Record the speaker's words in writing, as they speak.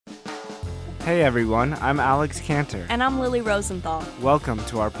Hey everyone, I'm Alex Cantor. And I'm Lily Rosenthal. Welcome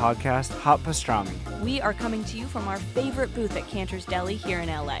to our podcast, Hot Pastrami. We are coming to you from our favorite booth at Cantor's Deli here in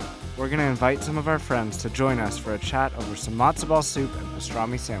LA. We're going to invite some of our friends to join us for a chat over some matzo ball soup and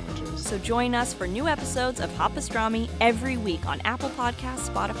pastrami sandwiches. So join us for new episodes of Hot Pastrami every week on Apple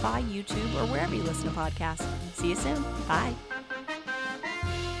Podcasts, Spotify, YouTube, or wherever you listen to podcasts. See you soon. Bye.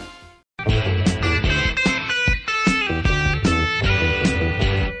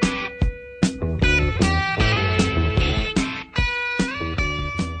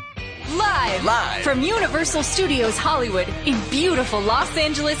 Live from Universal Studios Hollywood in beautiful Los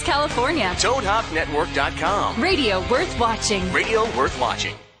Angeles, California. ToadHopNetwork.com. Radio worth watching. Radio worth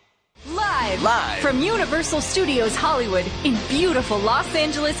watching. Live from Universal Studios Hollywood in beautiful Los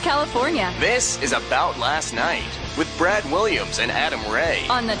Angeles, California. This is About Last Night with Brad Williams and Adam Ray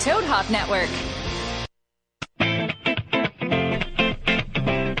on the Toad Hop Network.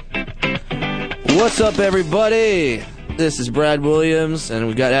 What's up, everybody? This is Brad Williams, and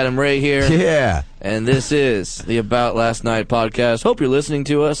we've got Adam Ray here. Yeah. And this is the About Last Night podcast. Hope you're listening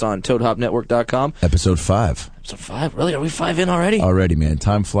to us on ToadHopNetwork.com. Episode 5. Episode 5? Really? Are we 5 in already? Already, man.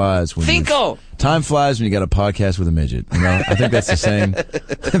 Time flies when time flies when you got a podcast with a midget. You know, I think that's the saying. I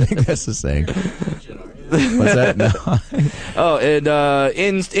think that's the saying. What's that? No. Oh, and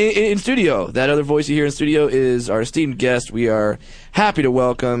in studio, that other voice you hear in studio is our esteemed guest. We are happy to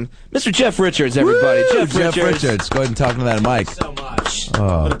welcome Mr. Jeff Richards, everybody. Woo! Jeff Richards. Go ahead and talk to that mic. Thanks so much.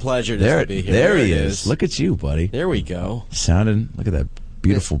 Oh, what a pleasure to be here. There he is. Look at you, buddy. There we go. Sounding. Look at that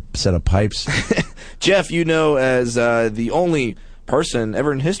beautiful set of pipes. Jeff, you know as the only person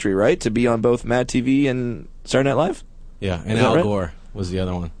ever in history, right, to be on both Mad TV and Saturday Night Live? Yeah, and Al Gore was the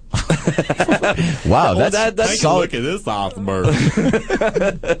other one. Wow, that's solid. Look at this iceberg.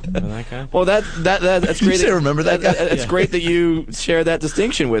 That guy? Well, that's great. You remember that guy? It's great that you share that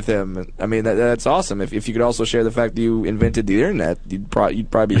distinction with him. I mean, that's awesome. If you could also share the fact that you invented the internet, you'd probably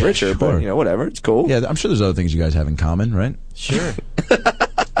be richer. Sure. But you know, whatever, it's cool. Yeah, I'm sure there's other things you guys have in common, right? Sure.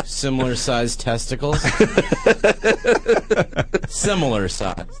 Similar sized testicles. Similar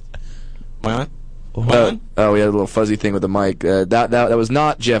sized. Am I on? We had a little fuzzy thing with the mic. That was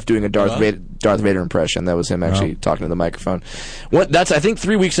not Jeff doing a Darth Vader impression. That was him actually talking to the microphone. I think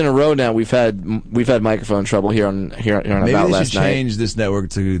 3 weeks in a row now we've had microphone trouble here on Maybe About they Last should Night. change this network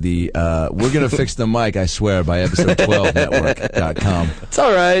to the we're gonna fix the mic, I swear, by episode 12 network.com. It's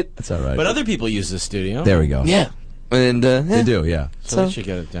all right. That's all right. But other people use the studio. There we go. Yeah, and They do, yeah. So we should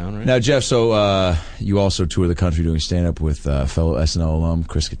get it down, right? Now, Jeff, so you also tour the country doing stand-up with fellow SNL alum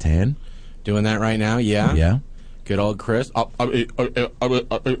Chris Kattan. Doing that right now, yeah. Yeah. Good old Chris. My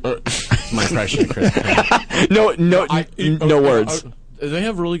impression of Chris. no words. They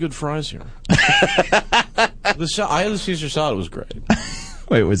have really good fries here. I had the Caesar salad. It was great.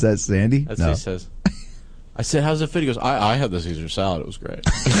 Wait, was that Sandy? That's what he says. I said, how's it fit? He goes, I had the Caesar salad. It was great.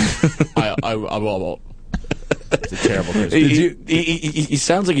 It's a terrible Chris. He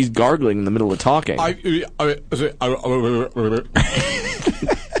sounds like he's gargling in the middle of talking.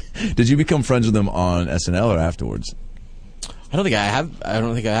 Did you become friends with him on SNL or afterwards? I don't think I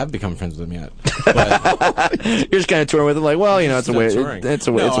have become friends with him yet. But You're just kind of touring with him, like, well, you know, it's a way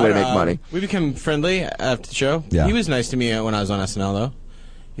to make money. We became friendly after the show. Yeah. He was nice to me when I was on SNL, though.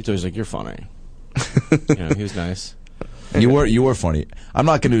 He's always like, "You're funny." You know, he was nice. You were funny. I'm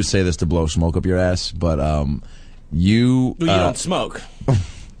not going to say this to blow smoke up your ass, but you don't smoke.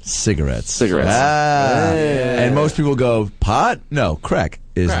 Cigarettes. And most people go, pot? No, crack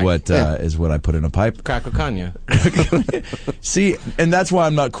is what I put in a pipe. Crack cocaine. See, and that's why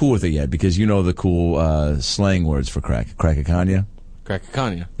I'm not cool with it yet, because you know the cool slang words for crack. Crack-a-conya?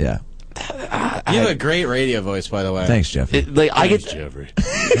 Crack-a-conya. Yeah. You have a great radio voice, by the way. Thanks, Jeffrey. Jeffrey.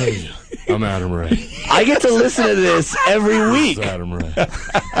 I'm Adam Ray. I get to listen to this every week. Adam Ray.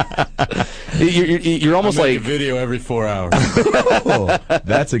 You're almost I like make a video every 4 hours. Oh,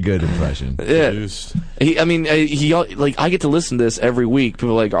 that's a good impression. yeah. I get to listen to this every week. People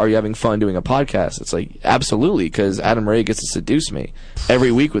are like, "Are you having fun doing a podcast?" It's like, absolutely, because Adam Ray gets to seduce me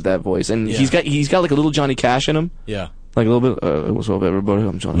every week with that voice, and he's got like a little Johnny Cash in him. Yeah. Like a little bit. What's up, everybody?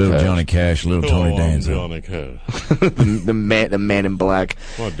 I'm Johnny Little Cash. Johnny Cash, little Tony Danza. Johnny Cash. the man in black.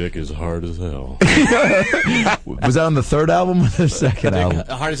 My dick is hard as hell. Was that on the third album or the second album?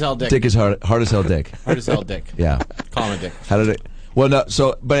 Hard as hell dick. Dick is hard as hell dick. Hard as hell dick. Yeah. Call him a dick. How did it? Well, no.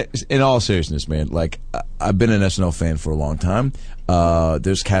 So, but in all seriousness, man, like I've been an SNL fan for a long time.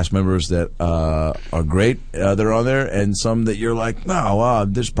 There's cast members that are great that are on there, and some that you're like, no,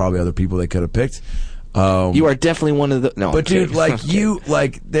 there's probably other people they could have picked. You are definitely one of the. No, but dude, like you,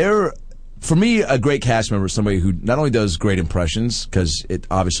 like they're For me, a great cast member is somebody who not only does great impressions, because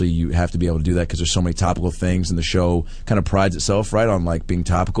obviously you have to be able to do that because there's so many topical things, and the show kind of prides itself, right, on like being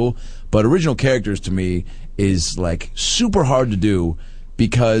topical. But original characters to me is like super hard to do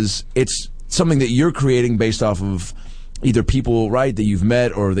because it's something that you're creating based off of either people, right, that you've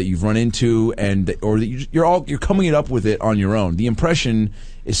met or that you've run into, or that you're coming up with it on your own. The impression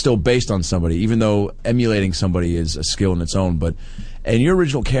is still based on somebody, even though emulating somebody is a skill in its own. And your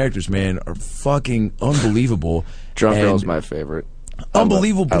original characters, man, are fucking unbelievable. Drunk Girl's my favorite.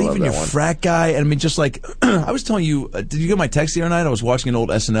 Unbelievable, but even your one. frat guy. And I mean, just like, I was telling you, did you get my text the other night? I was watching an old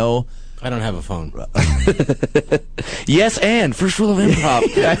SNL. I don't have a phone. Yes, and first rule of improv.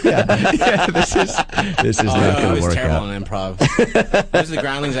 This is not going to work out. I was terrible on improv. Those are the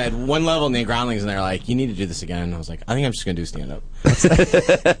Groundlings. I had one level in the Groundlings, and they're like, "You need to do this again." And I was like, "I think I'm just going to do stand up."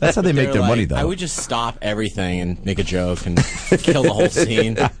 That's how they make their money, though. I would just stop everything and make a joke and kill the whole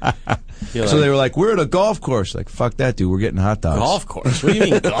scene. So they were like, "We're at a golf course." Like, fuck that, dude. We're getting hot dogs. Golf course? What do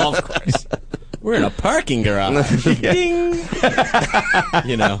you mean golf course? We're in a parking garage. Ding.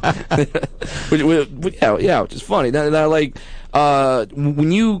 You know. Yeah, which is funny. Now, like,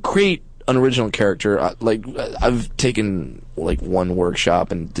 when you create an original character, I've taken like one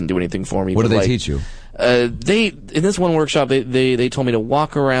workshop and didn't do anything for me. What did they teach you? They in this one workshop they told me to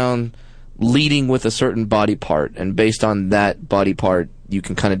walk around leading with a certain body part, and based on that body part, you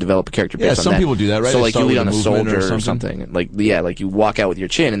can kind of develop a character based on that. Yeah, some people do that, right? So, like, you lead on a movement soldier or something. Like you walk out with your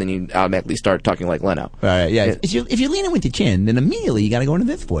chin, and then you automatically start talking like Leno. All right, yeah. If you're leaning with the chin, then immediately you got to go into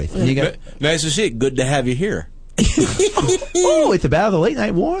this voice. And you got, nice to see you. Good to have you here. Oh, it's about the late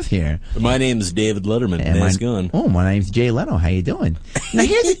night wars here. My name's David Letterman. And nice going. Oh, my name's Jay Leno. How you doing? Now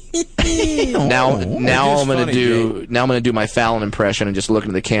here's now I'm gonna do my Fallon impression and just look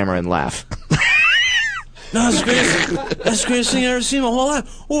into the camera and laugh. No, that's great. That's the greatest thing I've ever seen in my whole life.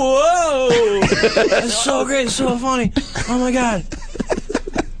 Whoa! That's so great, so funny. Oh my god.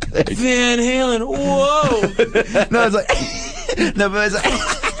 Van Halen. Whoa! No, it's like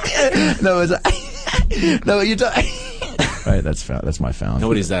no, you don't. Right, that's my Fallon.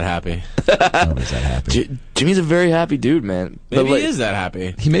 Nobody's that happy. Nobody's that happy. Jimmy's a very happy dude, man. Maybe he is that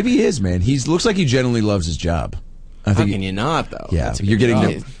happy. Maybe he is, man. He looks like he genuinely loves his job. How can you not, though? Yeah, you're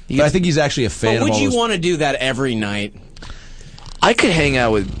getting. But I think he's actually a fan. But would of all you want to do that every night? I could hang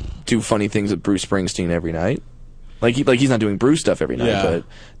out do funny things with Bruce Springsteen every night. Like he's not doing Bruce stuff every night,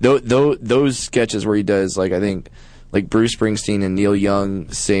 but those sketches where he does, like, I think, like, Bruce Springsteen and Neil Young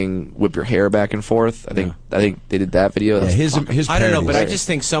sing "Whip Your Hair Back and Forth." I think they did that video. Yeah, his I don't know, but I just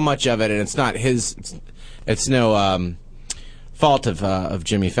think so much of it, and it's not his. It's no fault of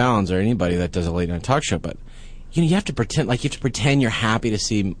Jimmy Fallon's or anybody that does a late night talk show, but. You have to pretend you're happy to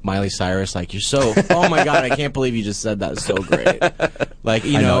see Miley Cyrus. Like, you're so, oh my god, I can't believe you just said that. It's so great. Like,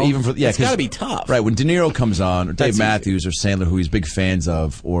 you know, even for it's got to be tough, right? When De Niro comes on, or Dave Matthews, or Sandler, who he's big fans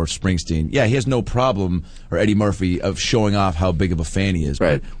of, or Springsteen, he has no problem, or Eddie Murphy, of showing off how big of a fan he is.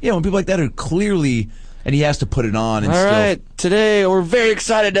 Right? But, when people like that are clearly, and he has to put it on. And all right, today we're very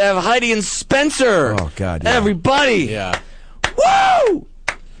excited to have Heidi and Spencer. Oh god, everybody! Yeah, woo!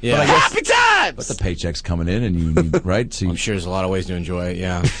 Yeah. But happy times! But the paycheck's coming in, and you right? So I'm sure there's a lot of ways to enjoy it,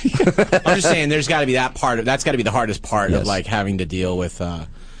 yeah. I'm just saying there's got to be that part. That's got to be the hardest part of, like, having to deal with,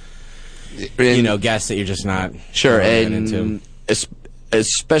 guests that you're just not into.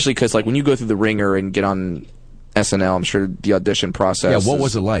 Especially because, like, when you go through the ringer and get on SNL, I'm sure the audition process. Yeah, what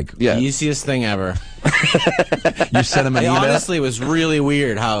was it like? Yeah. Easiest thing ever. You sent him an email? Honestly, it was really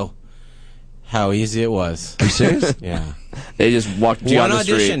weird how easy it was. Are you serious? Yeah. They just walked you on the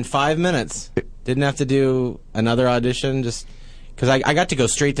street. One audition, 5 minutes. Didn't have to do another audition, just because I got to go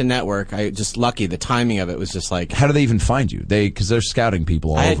straight to network. I just lucky. The timing of it was just like. How do they even find you? Because they're scouting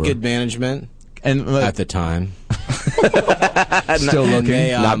people all over. I had good management at the time. Still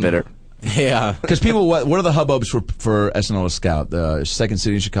looking, not bitter. Yeah. Because people, what are the hubbubs for SNL to scout? The Second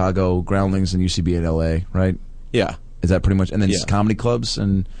City in Chicago, Groundlings, and UCB in LA, right? Yeah. Is that pretty much? And then just comedy clubs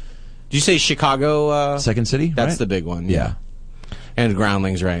and. Did you say Chicago? Second City? That's right? the big one. Yeah. And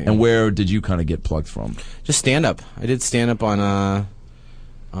Groundlings, right? And where did you kind of get plugged from? Just stand up. I did stand up on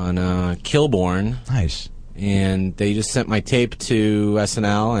Kilborn. Nice. And they just sent my tape to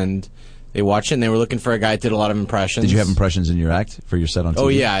SNL, and they watched it, and they were looking for a guy that did a lot of impressions. Did you have impressions in your act for your set on TV? Oh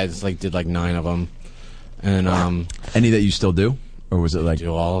yeah, I just, did 9 of them. And any that you still do, or was it like I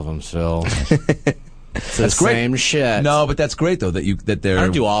do all of them still? It's that's the great. Same shit. No, but that's great though that they're. I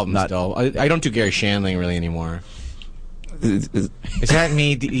don't do all of them not, still. I don't do Gary Shandling really anymore. Is that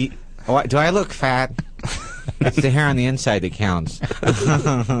me? Do I look fat? It's the hair on the inside that counts.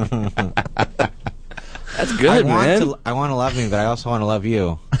 That's good, man. I want to love me, but I also want to love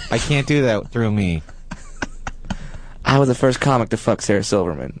you. I can't do that through me. I was the first comic to fuck Sarah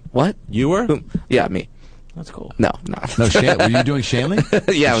Silverman. What? You were? Yeah, me. That's cool. No. No, were you doing Shanley?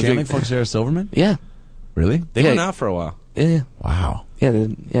 Yeah, I was Shanley doing fuck Sarah Silverman? Yeah. Really? They went out for a while. Yeah. Wow. Yeah.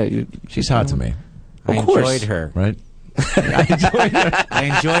 She's hot to me. I enjoyed her. Right?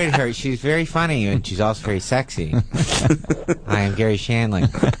 I enjoyed her. She's very funny, and she's also very sexy. I am Gary Shandling.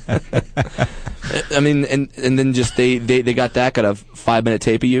 I mean, and then just they got a 5-minute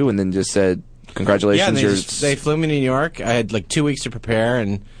tape of you, and then just said, congratulations. Yeah, they flew me to New York. I had like 2 weeks to prepare,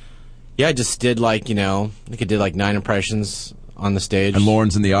 and I just did I think I did like 9 impressions on the stage. And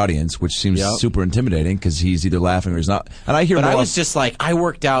Lauren's in the audience, which seems super intimidating because he's either laughing or he's not. And I hear, but I was just I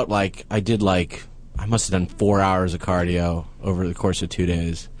worked out I must have done 4 hours of cardio over the course of 2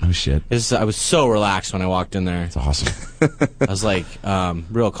 days. Oh shit! I was so relaxed when I walked in there. It's awesome. I was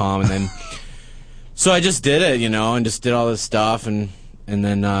real calm, and then so I just did it, and just did all this stuff, and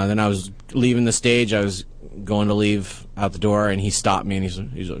then I was leaving the stage. I was going to leave out the door, and he stopped me, and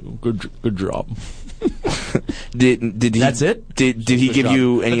he's like, good job. Did he? That's it? Did he give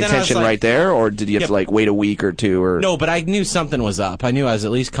you any attention right there, or did you have to wait a week or two? Or no, but I knew something was up. I knew I was at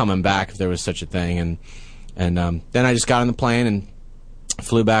least coming back if there was such a thing, and then I just got on the plane and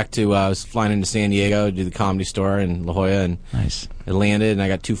flew back to. I was flying into San Diego to do the Comedy Store in La Jolla, and nice. It landed, and I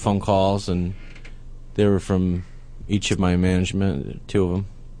got 2 phone calls, and they were from each of my management, 2 of them,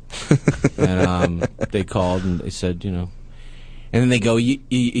 and they called and they said, And then they go,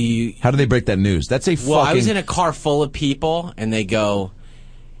 you How do they break that news? That's a Well, I was in a car full of people, and they go,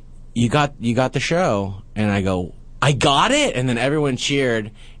 you got the show. And I go, I got it? And then everyone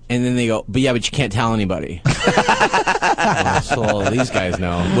cheered, and then they go, but you can't tell anybody. So these guys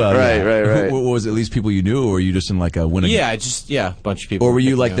know. Well, right. What was it, at least people you knew, or were you just in like a winning? Yeah, a bunch of people. Or were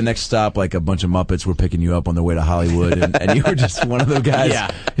you like the next stop, like a bunch of Muppets were picking you up on their way to Hollywood, and you were just one of those guys? Yeah.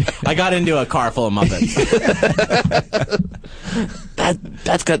 I got into a car full of Muppets.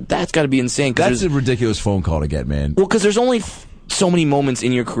 That's got to be insane. That's a ridiculous phone call to get, man. Well, because there's only so many moments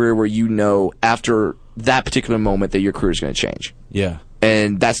in your career where after that particular moment that your career is going to change. Yeah.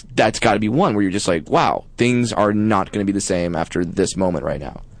 And that's got to be one where you're just like, wow, things are not going to be the same after this moment right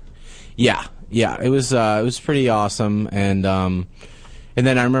now. Yeah. It was pretty awesome, and then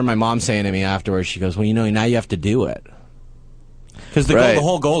I remember my mom saying to me afterwards, she goes, well, now you have to do it. Because the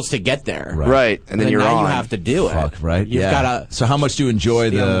whole goal is to get there, right? And then you're now on. you have to do it, right? You've gotta. So how much do you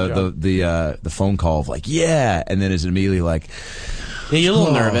enjoy the phone call of like, yeah, and then is it immediately like, yeah, you're a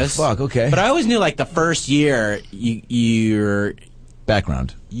little nervous. Fuck, okay. But I always knew the first year you're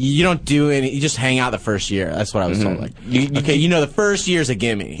background. You don't do any. You just hang out the first year. That's what I was told. The first year's a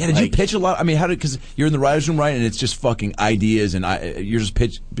gimme. Yeah, did you pitch a lot? I mean, because you're in the writers' room, right? And it's just fucking ideas, and you're just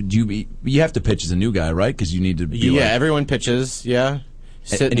pitch. But you have to pitch as a new guy, right? Because you need to. Be everyone pitches. Yeah,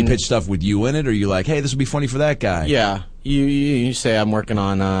 and you pitch stuff with you in it, or you like, hey, this would be funny for that guy. Yeah, you say I'm working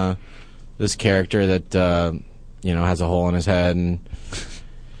on this character that has a hole in his head and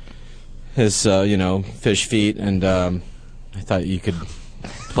his fish feet, and I thought you could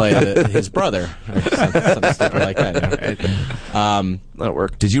play his brother or something stupid like that. That'll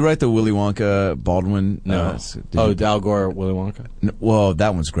work. Did you write the Willy Wonka Baldwin? No. Al Gore, Willy Wonka? No, well,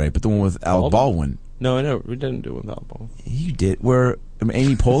 that one's great, but the one with Al Baldwin. No, I know. We didn't do it with Al Baldwin. You did.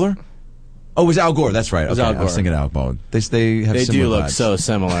 Amy Poehler? Oh, it was Al Gore. That's right. Okay, Al Gore. I was thinking Al Baldwin. They have They similar do look vibes. so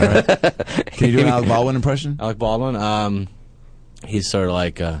similar, right? Can you do an Alec Baldwin impression? Alec Baldwin? He's sort of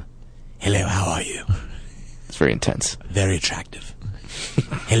like, hello, how are you? It's very intense. Very attractive.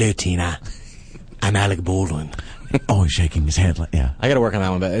 Hello, Tina. I'm Alec Baldwin. Oh, he's shaking his head. Yeah. I got to work on that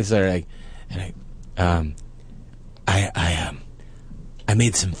one, but it's sort of like, I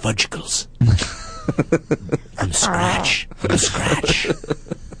made some fudgicles from scratch.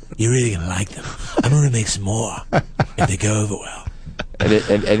 You're really gonna like them. I'm gonna make some more if they go over well. And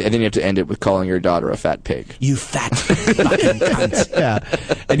then you have to end it with calling your daughter a fat pig. You fat fucking cunt. Yeah.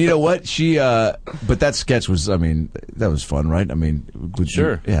 And you know what? But that sketch was, that was fun, right?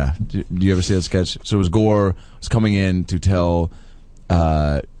 Sure. Yeah. Do you ever see that sketch? So it was Gore was coming in to tell,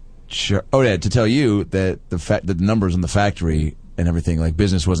 to tell you that the numbers in the factory and everything, like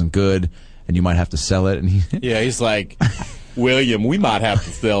business wasn't good and you might have to sell it. And he's like, William, we might have to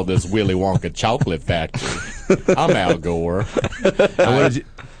sell this Willy Wonka chocolate factory. I'm Al Gore.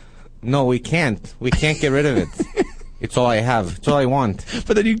 No, we can't. We can't get rid of it. It's all I have. It's all I want.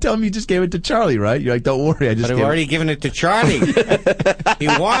 But then you tell me you just gave it to Charlie, right? You're like, don't worry. I've already given it to Charlie. He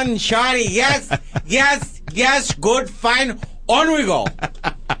won, Charlie. Yes. Good, fine. On we go.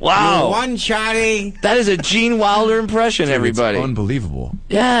 Wow. You won, Charlie. That is a Gene Wilder impression, everybody. It's unbelievable.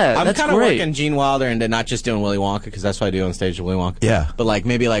 Yeah, I'm that's kind of great. working Gene Wilder into not just doing Willy Wonka, because that's what I do on stage with Willy Wonka. Yeah. But like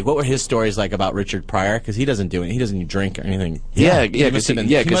maybe like what were his stories like about Richard Pryor? Because he doesn't do it. He doesn't drink or anything. Yeah, must because have been-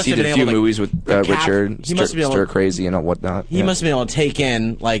 he, he must did have a been few able to movies with Richard, he must have been able- Stir Crazy and whatnot. He must have been able to take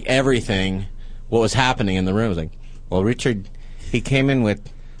in like everything, what was happening in the room. It was like, Well, Richard, he came in with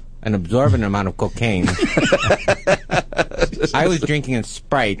an absorbent amount of cocaine. I was drinking a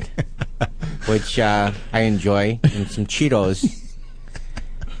Sprite, which I enjoy, and some Cheetos.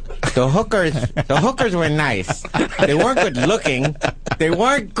 The hookers were nice. They weren't good looking. They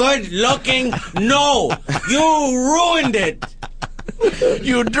weren't good looking. No, you ruined it.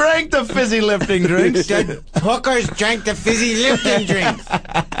 You drank the fizzy lifting drinks. The hookers drank the fizzy lifting drinks.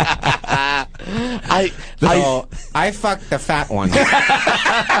 I fucked the fat one.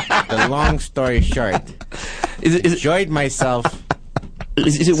 The long story short, enjoyed myself.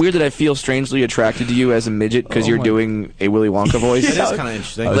 Is it weird that I feel strangely attracted to you as a midget because you're doing a Willy Wonka voice? it is kind of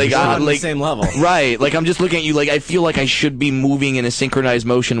interesting. Like, on like the same level. Right. Like, I'm just looking at you like I feel like I should be moving in a synchronized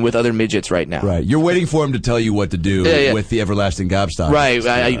motion with other midgets right now. Right. You're waiting for him to tell you what to do with the everlasting gobstopper.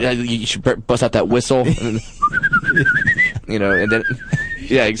 Right. You should bust out that whistle. And, and then...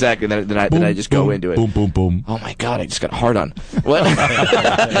 Yeah, exactly. Then I just go into it. Boom, boom, boom. Oh my God! I just got hard on. What?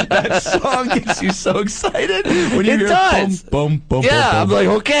 That song gets you so excited when you It hear does. boom, boom, boom. Yeah, boom, I'm boom. like,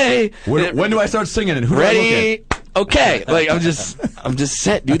 okay. When do I start singing? And who do I Ready? look Okay. Like I'm just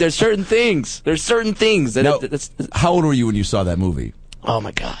set, dude. There's certain things. That. Now, That's, how old were you when you saw that movie? oh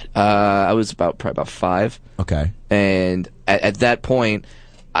my God. I was probably about 5, Okay. and at that point,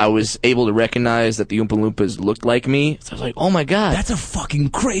 I was able to recognize that the Oompa Loompas looked like me. So I was like, oh my God. That's a fucking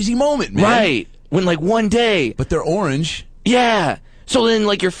crazy moment, man. right. When like one day, But they're orange. yeah. So then,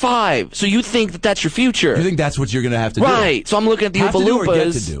 like, you're 5, so you think that that's your future. You think that's what you're going to have to do? Right. So I'm looking at the Have Oompa to do or get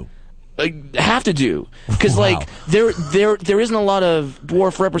Loompas. to do? Have to do because Wow. like there isn't a lot of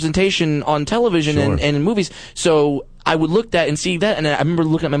dwarf representation on television Sure. and in movies. So I would look at and see that, and I remember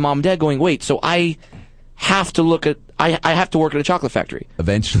looking at my mom and dad going, "Wait, so I have to look at I have to work at a chocolate factory.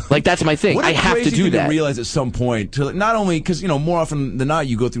 Eventually. Like that's my thing. Wouldn't I it have to crazy do thing that." To realize at some point, to not only because more often than not,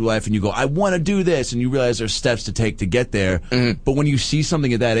 you go through life and you go, "I want to do this," and you realize there's steps to take to get there. Mm-hmm. But when you see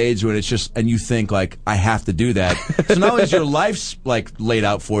something at that age when it's just, and you think like, "I have to do that," so not only is your life's like laid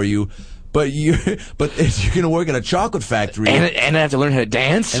out for you, but you're going to work at a chocolate factory and I have to learn how to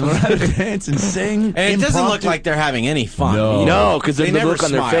dance. and learn how to dance and sing. And it doesn't look impromptu. like they're having any fun. No. No, because the They look never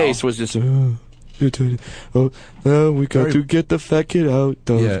on their smile. face was just. We got to get the fat kid out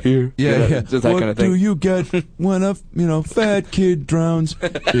of here. Yeah. Just that What kind of thing. do you get when a fat kid drowns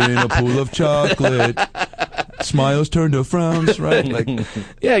in a pool of chocolate? Smiles turn to frowns, right? Like,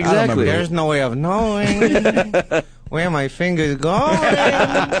 Yeah, exactly. There's no way of knowing where my finger's going.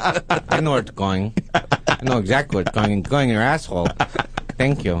 I know where it's going. I know exactly where it's going. It's going in your asshole.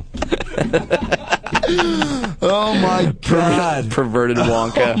 Thank you. oh my god, Perverted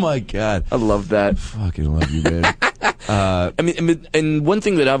Wonka. Oh my god, I love that. fucking love you, man. I mean, and one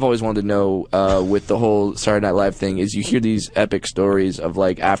thing that I've always wanted to know with the whole Saturday Night Live thing is you hear these epic stories of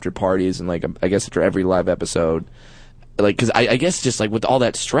like after parties and like I guess after every live episode, like because I guess just like with all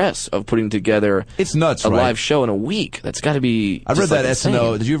that stress of putting together It's nuts, a right? live show in a week, that's got to be. I read just, that like, SNL.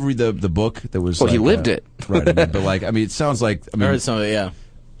 insane. Did you ever read the book that was? Well, he like, lived it. right? But like, it sounds like. I heard some of it, yeah.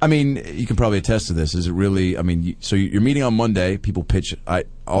 I mean, you can probably attest to this. Is it really? I mean, so you're meeting on Monday. People pitch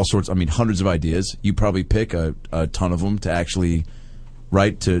all sorts. I mean, hundreds of ideas. You probably pick a ton of them to actually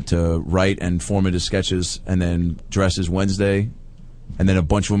write to write and form into sketches, and then dresses Wednesday, and then a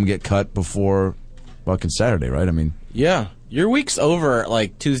bunch of them get cut before fucking Saturday, right? I mean, Yeah. Your week's over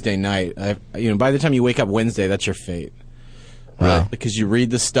like Tuesday night. By the time you wake up Wednesday, that's your fate. Really? Because you read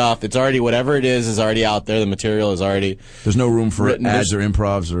the stuff. It's already, whatever it is already out there. The material is already there's no room for Written, ads or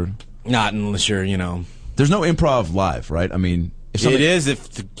improvs or. not unless you're, There's no improv live, right? I mean, if It is if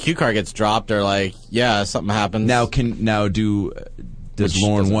the cue card gets dropped or like, yeah, something happens. Does Which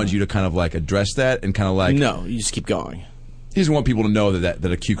Lauren doesn't want matter. you to kind of like address that and kind of like No, you just keep going. he doesn't want people to know that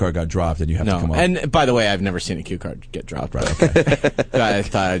a cue card got dropped and you have to come No. up. And by the way, I've never seen a cue card get dropped. Right, okay. I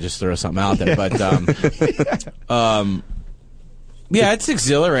thought I'd just throw something out there. But yeah, it's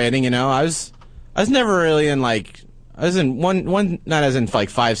exhilarating, I was never really in like I was in one not as in like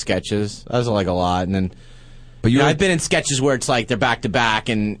 5 sketches. I was in like a lot, and then But I've been in sketches where it's like they're back to back,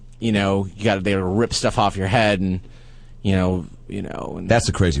 and they rip stuff off your head, and and that's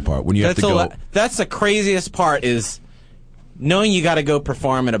the crazy part when you have to go. That's the craziest part is knowing you got to go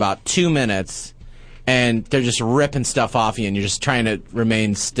perform in about 2 minutes, and they're just ripping stuff off you, and you're just trying to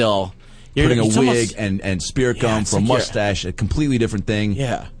remain still. putting a it's wig almost- and spirit Yeah, gum it's for a like you're- mustache, a completely different thing.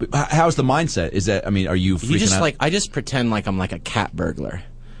 Yeah. But how's the mindset? Is that, I mean, are you freaking You just out? like I just pretend like I'm like a cat burglar.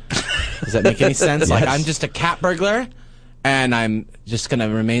 Does that make any sense? Like Yes. I'm just a cat burglar, and I'm just gonna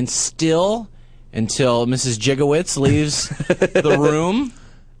remain still until Mrs. Jigowitz leaves the room.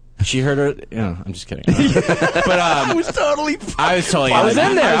 She heard her. I'm just kidding. But I was totally. I was totally. I was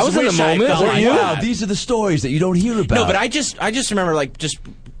in there. I was in the wish I moment. felt Were like you? Wow, that. these are the stories that you don't hear about. No, but I just remember like just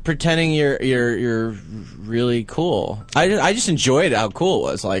pretending you're really cool. I just enjoyed how cool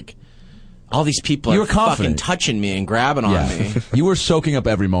it was. Like all these people You are were fucking confident. touching me and grabbing on me. You were soaking up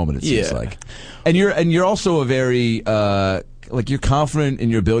every moment. It seems Yeah. like, and you're also a very like you're confident in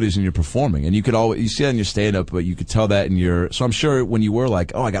your abilities and you're performing, and you see that in your stand up, but you could tell that in your. So I'm sure when you were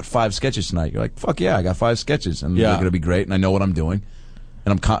like, oh, I got 5 sketches tonight, you're like, fuck yeah, I got 5 sketches, and they're gonna be great, and I know what I'm doing,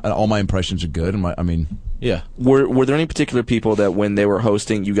 and all my impressions are good, and Yeah. Were there any particular people that when they were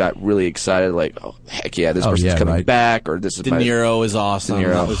hosting, you got really excited, like, oh, heck yeah, this person's coming right. back, or this is De Niro is awesome. De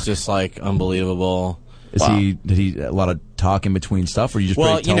Niro. That was just like unbelievable. did he a lot of talk in between stuff, or you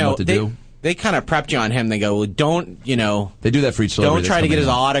just tell him what to do? They kind of prepped you on him. They go, well, don't, They do that for each celebrity. don't try to get his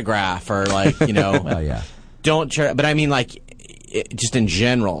on. autograph or like, Oh yeah. don't try. But I mean, like, just in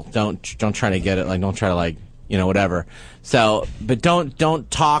general, don't try to get it. Like, don't try to like, whatever. So, but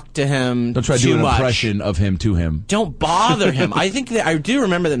don't talk to him. Don't try to too do an much. impression of him to him. Don't bother him. I think I do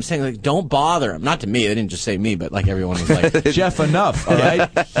remember them saying like, don't bother him. Not to me. They didn't just say me, but like everyone was like, Jeff, enough. All right.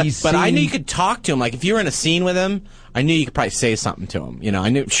 But I knew you could talk to him. Like if you were in a scene with him, I knew you could probably say something to him. I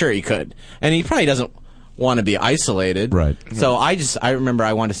knew sure you could, and he probably doesn't want to be isolated. Right. So I remember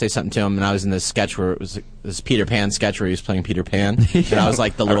I wanted to say something to him, and I was in this sketch where it was this Peter Pan sketch where he was playing Peter Pan, and I was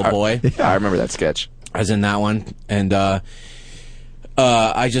like the little boy. I remember that sketch. I was in that one, and I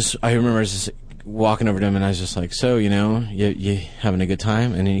remember just walking over to him, and I was just like, so you having a good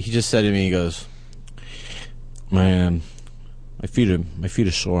time? And he just said to me, he goes, my feet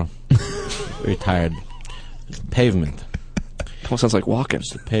are sore, very tired. Pavement. Almost sounds like walking.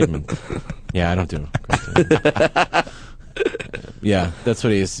 It's the pavement. Yeah, I don't do it. Yeah, that's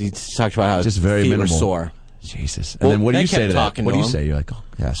what he is. He talked about how his Just very feet were minimal. sore. Jesus. And then what do I you kept say to that? talking What to do you him. say? You're like, oh,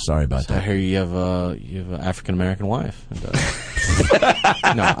 yeah, sorry about I that. hear you have an African American wife. And,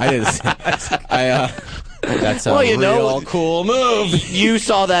 no, I didn't. That's a real cool move. You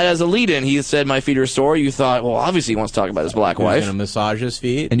saw that as a lead-in. He said, "My feet are sore." You thought, well, obviously he wants to talk about his black He's wife. gonna massage his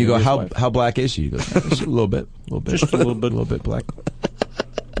feet. And you go, his how wife. how black is she? He goes, just a little bit, Just a little bit. a little bit black.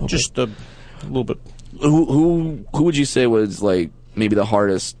 Just a little bit. Who would you say was like maybe the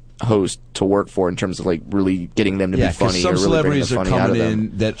hardest host to work for in terms of like really getting them to Yeah, be funny because some or really bringing the celebrities are funny out of coming them?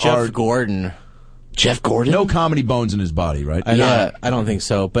 in that Jeff are Gordon. Jeff Gordon? no comedy bones in his body, right? I don't think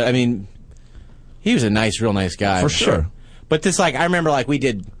so. But I mean, he was a real nice guy For sure. But this, like, I remember, like, we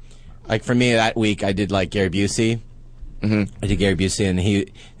did, like, for me that week, I did like Gary Busey. Mm-hmm. I did Gary Busey, and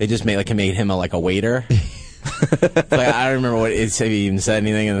they just made him a waiter. Like, I don't remember if he even said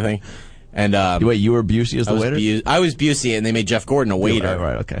anything in the thing. And Wait, you were Busey as the waiter? I was Busey, and they made Jeff Gordon a waiter.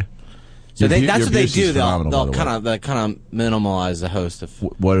 Right, okay. So Your that's what they Busey's do. phenomenal, They'll by the way. kind of minimalize the host.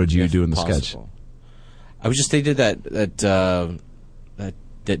 What did you if do in the possible. sketch? They did that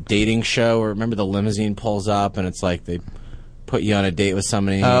dating show. Or remember the limousine pulls up, and it's like they put you on a date with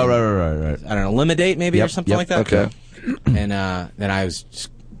somebody. Oh, right. I don't know, Limidate maybe Yep, or something yep, like that. okay. And then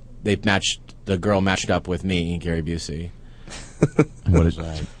the girl matched up with me, Gary Busey. What is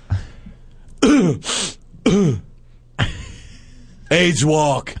AIDS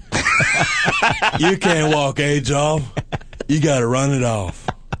walk. You can't walk AIDS off. You got to run it off.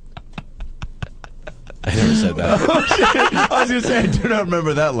 I never said that. I was going to say, I do not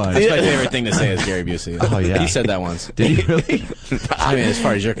remember that line. That's my favorite thing to say is Gary Busey. Oh, yeah. He said that once. Did he really? I mean, as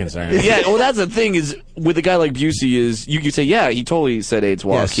far as you're concerned. Yeah, well, that's the thing is with a guy like Busey is you could say, yeah, he totally said AIDS Yeah,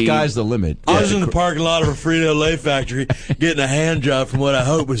 walk. sky's the limit. I was in the parking lot of a Frito-Lay factory getting a hand job from what I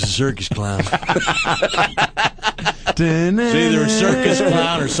hope was a circus clown. It's either a circus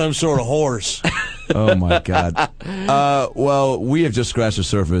clown or some sort of horse. Oh my God! Well, we have just scratched the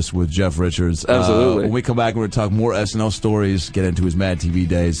surface with Jeff Richards. Absolutely. When we come back, we're going to talk more SNL stories, get into his Mad TV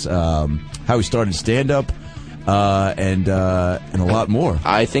days, how he started stand-up, and a lot more.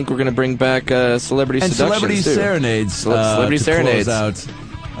 I think we're going to bring back celebrity And seductions celebrity too. serenades. Celebrity to serenades. Close out.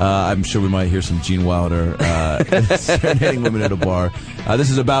 I'm sure we might hear some Gene Wilder serenading women at a bar. This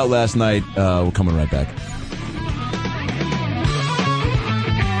is About Last Night. We're coming right back.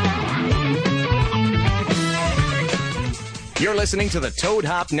 You're listening to the Toad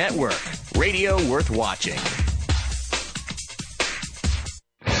Hop Network, radio worth watching.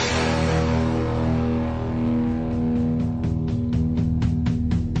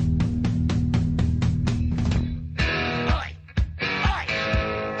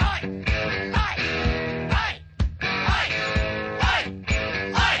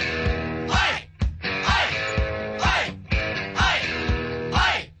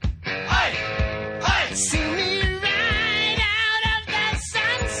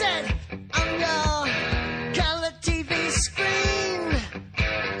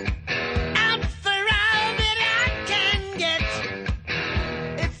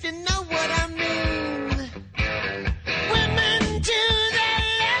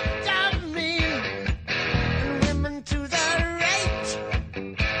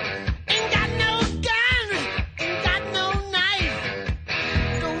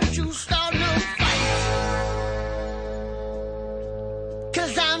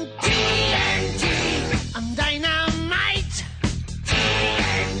 'Cause I'm TNT, I'm dynamite.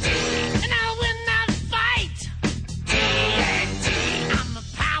 TNT, and I'll win that fight. TNT, I'm a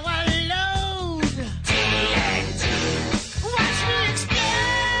power load. TNT, watch me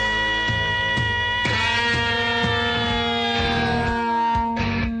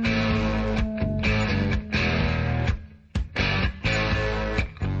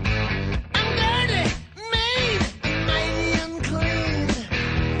I'm dirty, made, mighty unclean.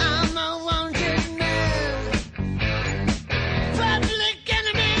 I'm a wanted man. Public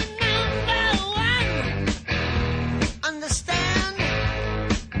enemy number one. Understand?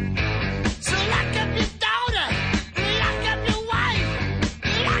 So lock up your daughter, lock up your wife,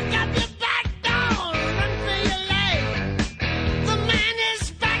 lock up your back door, run for your life. The man is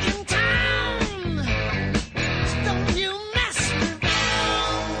back in town. So don't you mess around.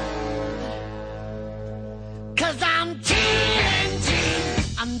 'Cause I'm TNT,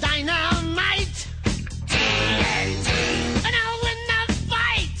 I'm dynamite. TNT, and I'll win the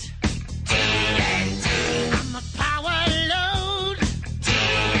fight. TNT, I'm a power load.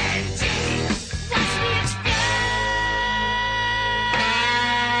 TNT, watch me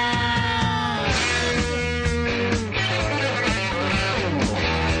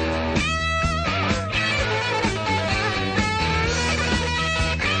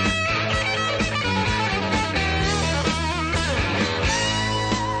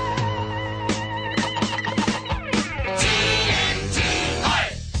TNT, oi,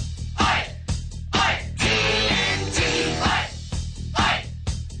 oi, oi. TNT, oi, oi,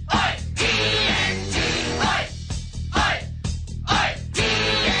 oi. TNT, oi, oi, oi.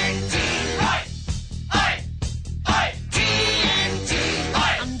 TNT, oi, oi, oi. TNT,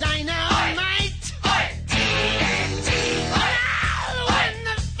 oi. I'm dynamite. Oi. TNT, oi. I'll win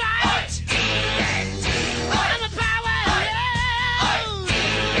the fight. TNT, oi. I'm a power load.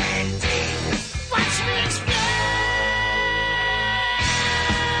 TNT, watch me explode.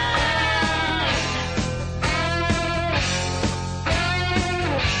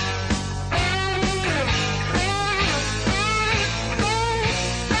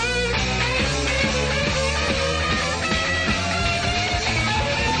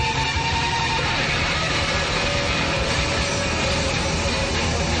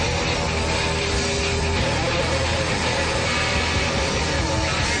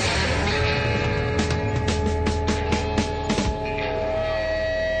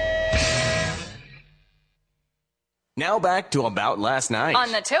 Now back to About Last Night.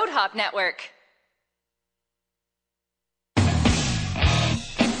 On the Toad Hop Network.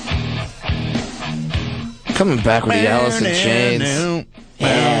 Coming back with the Alice in Chains.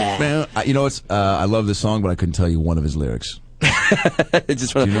 You know, it's I love this song, but I couldn't tell you one of his lyrics. It's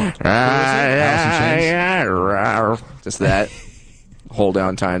just one of just that hold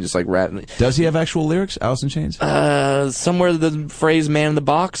down time, just like ratting. Does he have actual lyrics, Alice in Chains? Somewhere the phrase "man in the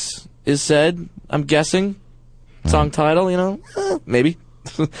box" is said. I'm guessing. Song title, you know, maybe.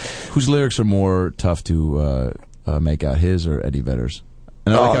 Whose lyrics are more tough to make out, his or Eddie Vedder's?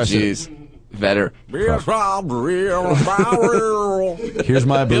 And jeez, Vedder. Here's my burrito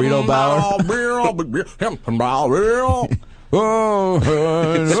bower.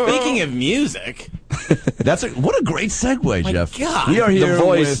 Speaking of music, what a great segue, Jeff. God. We are here The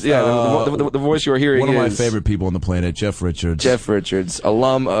voice, with, the voice you are hearing one of my is favorite people on the planet, Jeff Richards. Jeff Richards,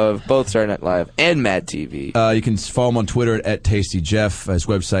 alum of both Saturday Night Live and Mad TV. You can follow him on Twitter at TastyJeff, his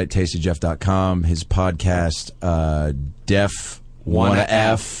website, tastyjeff.com, his podcast, Def Wanna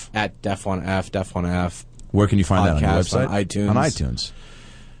F. At Def Wanna F. Where can you find that on your Podcast, website? on iTunes. On iTunes.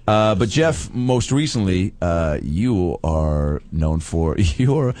 But Jeff, most recently, you are known for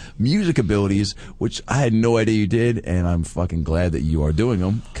your music abilities, which I had no idea you did, and I'm fucking glad that you are doing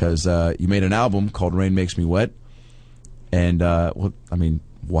them, because you made an album called Rain Makes Me Wet. And,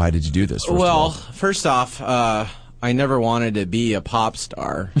 why did you do this? First off, I never wanted to be a pop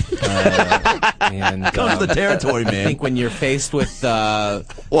star. And comes the territory, man. I think when you're faced with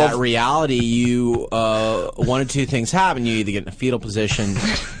that reality, one of two things happen. You either get in a fetal position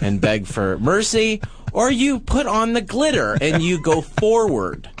and beg for mercy, or you put on the glitter and you go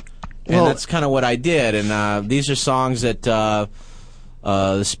forward. And that's kind of what I did. And these are songs that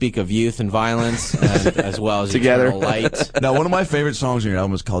speak of youth and violence, and, as well as Together. Eternal Light. Now, one of my favorite songs on your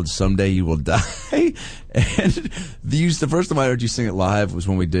album is called "Someday You Will Die," and the first time I heard you sing it live was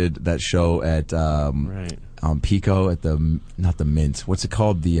when we did that show at Pico at not the Mint. What's it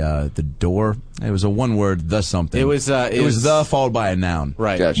called? The Door. It was a one word, the something. It was the followed by a noun.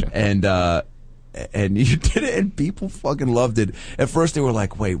 Right. Gotcha. And and you did it, and people fucking loved it. At first, they were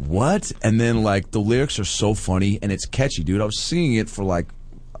like, "Wait, what?" And then like the lyrics are so funny and it's catchy, dude. I was singing it for like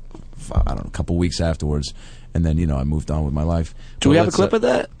I don't know, a couple weeks afterwards, and then I moved on with my life. Do we have a clip of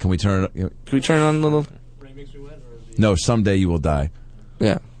that? Can we turn it? Can we turn on a little? No, Someday You Will Die.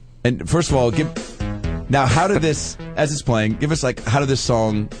 Yeah. And first of all, now how did this, as it's playing, give us like how did this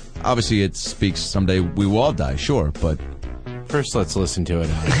song? Obviously, it speaks someday we will all die, sure, but first let's listen to it.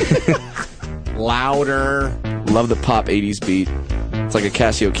 Louder. Love the pop 80s beat. It's like a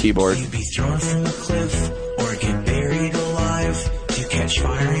Casio keyboard. You'd be thrown from a cliff or get buried alive to catch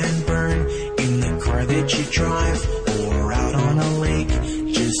fire and burn in the car that you drive or out on a lake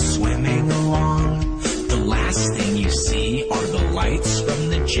just swimming along. The last thing you see are the lights from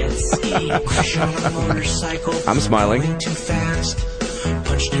the jet ski. Crash on a motorcycle. I'm smiling. Going too fast.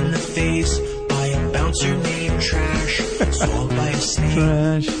 Punched in the face by a bouncer named Trash. Swallowed by a snake.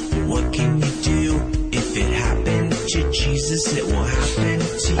 Trash. What can you do? If it happened to Jesus, it will happen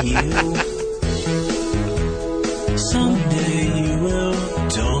to you. Someday you will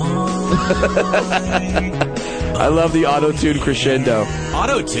die. I love the auto-tune crescendo.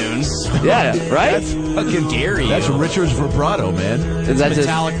 Auto-tune? Yeah, right? That's fucking dare you. That's Richard's vibrato, man. Is that just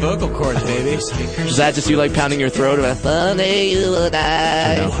metallic vocal cords, baby. is that just you like pounding your throat? Someday you will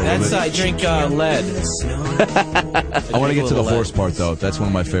die. That's I drink lead. I want to get to the horse part, though. That's one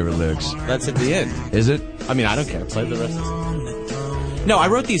of my favorite lyrics. That's at the end. Is it? I mean, I don't care. Play the rest. No, I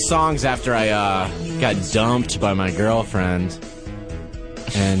wrote these songs after I got dumped by my girlfriend,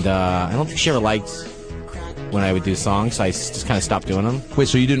 and I don't think she ever liked when I would do songs, so I just kind of stopped doing them. Wait,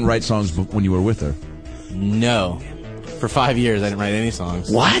 so you didn't write songs when you were with her? No. For 5 years, I didn't write any songs.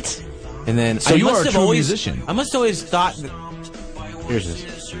 What? And then So I you must are a have true always, musician. I must have always thought. Here's this.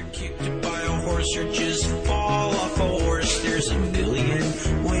 By a horse or just fall off a horse. There's a million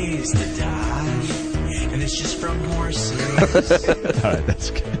ways to die, and it's just from horses. All right, that's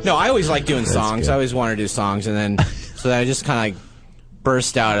good. No, I always liked doing songs. good. I always wanted to do songs, and then so then I just kind of like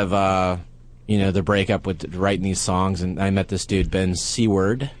burst out of the breakup with writing these songs, and I met this dude Ben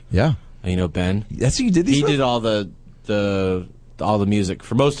Seward. Yeah. You know Ben. That's who you did these He with? did all the music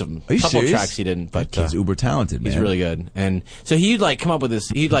for most of them. Are you a couple serious? tracks he didn't, but That kid's uber talented, man. he's really good. And so he'd like come up with this.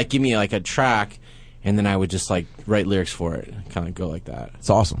 He'd like give me like a track, and then I would just like write lyrics for it, kind of go like that. It's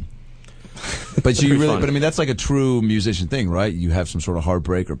awesome. But you pretty really, fun. but I mean, that's like a true musician thing, right? You have some sort of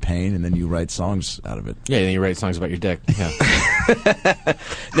heartbreak or pain, and then you write songs out of it. Yeah, and then you write songs about your dick. Yeah.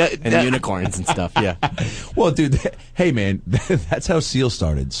 Now, And unicorns and stuff. Yeah. Well, dude, hey, man, that's how Seal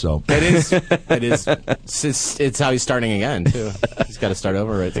started. So It is. It is. It's how he's starting again too. He's got to start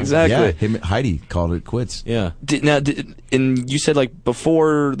over, right? Exactly. yeah, him, Heidi called it quits. Yeah. And you said like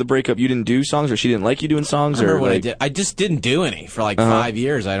before the breakup, you didn't do songs, or she didn't like you doing songs, I remember or what I like did. I just didn't do any for like 5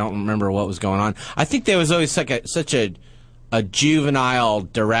 years. I don't remember what was going on. I think there was always such a juvenile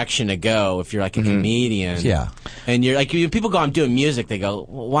direction to go if you're like a comedian. Yeah. And you're like, when people go, I'm doing music, they go,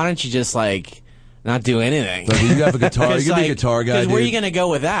 well, why don't you just like not do anything? Like, you have a guitar. You can be a like, guitar guy. Because where are dude. you going to go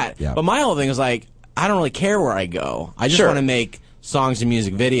with that? Yeah. But my whole thing is like, I don't really care where I go. I just Sure. want to make songs and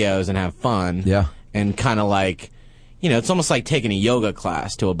music videos and have fun. Yeah. And kind of like, it's almost like taking a yoga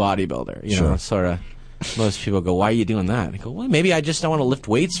class to a bodybuilder. You know, Sure. sort of. Most people go, why are you doing that? I go, well, maybe I just don't want to lift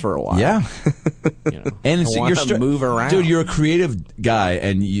weights for a while. Yeah. And I want to move around. Dude, you're a creative guy,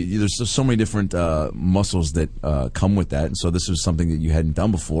 and there's just so many different muscles that come with that. And so this was something that you hadn't done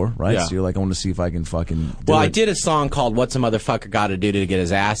before, right? Yeah. So you're like, I want to see if I can fucking do Well, it. I did a song called "What's a Motherfucker Got to Do to Get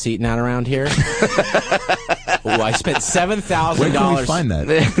His Ass Eaten Out Around Here." Ooh, I spent $7,000. Where can we find that?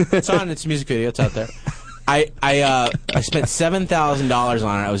 It's on its music video. It's out there. I spent $7,000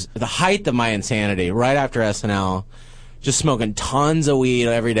 on it. I was the height of my insanity. Right after SNL, just smoking tons of weed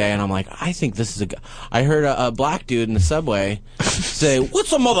every day, and I'm like, I think this is I heard a black dude in the subway say,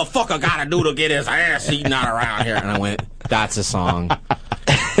 "What's a motherfucker got to do to get his ass eaten out around here?" And I went, "That's a song."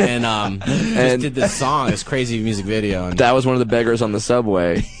 And just did this song, this crazy music video. And that was one of the beggars on the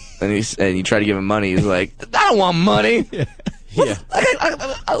subway, and you tried to give him money. He's like, I don't want money. Yeah.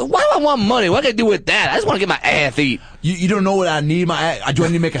 Why do I want money? What can I do with that? I just want to get my ass eat. You don't know what I need? Do I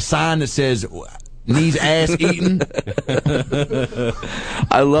need to make a sign that says needs ass eaten?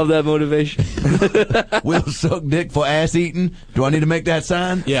 I love that motivation. Will suck dick for ass eating. Do I need to make that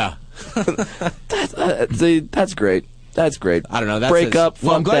sign? Yeah. That's great. That's great. I don't know. That's Break up.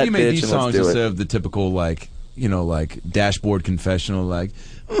 Well, I'm fuck glad that you made bitch, these and let's songs do instead it. of the typical like like dashboard confessional, like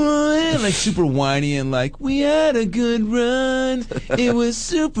super whiny and like, we had a good run, it was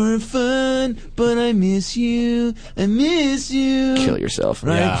super fun, but I miss you. Kill yourself.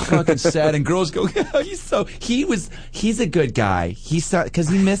 Right? Yeah. Fucking sad. And girls go, he's a good guy. He's because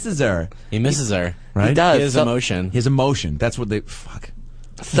he misses her. He misses her. Right? He does. His emotion. His emotion. That's what they fuck.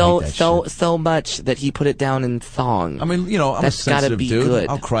 So much that he put it down in thong. I mean, I'm That's a sensitive gotta be dude. good.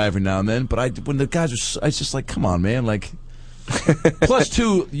 I'll cry every now and then, but when the guys are, it's just like, come on, man, like. Plus,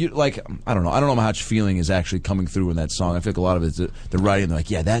 two, I don't know how much feeling is actually coming through in that song. I feel like a lot of it is they're writing, they're like,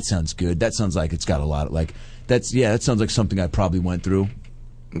 yeah, that sounds good. That sounds like it's got a lot of, that sounds like something I probably went through.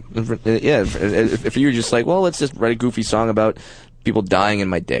 Yeah, if you're just like, well, let's just write a goofy song about people dying in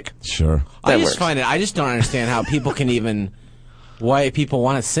my dick. Sure. I That just works. find it. I just don't understand how people can even. Why people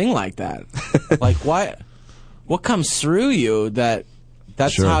want to sing like that? Like, why? What comes through you that's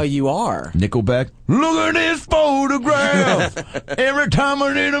Sure. how you are? Nickelback. Look at this photograph. Every time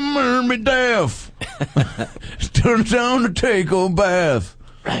I need a man be deaf. Turns down to take a bath.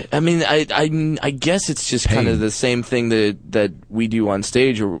 Right. I mean, I guess it's just kind of the same thing that we do on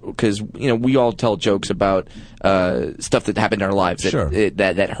stage, because we all tell jokes about stuff that happened in our lives that Sure.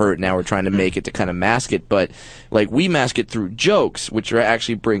 that hurt. Now we're trying to make it to kind of mask it, but like we mask it through jokes, which are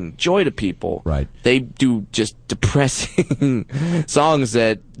actually bring joy to people. Right. They do just depressing songs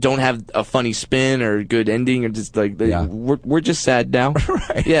that don't have a funny spin or good ending, or just like we're just sad now.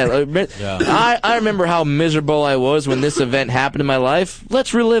 Right. Yeah. I remember how miserable I was when this event happened in my life.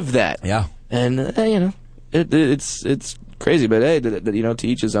 Let's relive that. Yeah. And it's crazy, but hey, to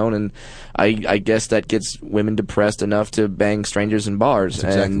each his own. And I guess that gets women depressed enough to bang strangers in bars.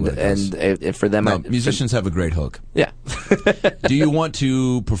 That's exactly what it does. And if for them, musicians have a great hook. Yeah. Do you want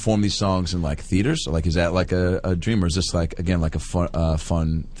to perform these songs in like theaters? Like, is that like a dream, or is this like a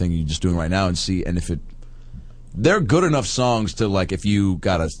fun thing you're just doing right now and see? And if they're good enough songs to like, if you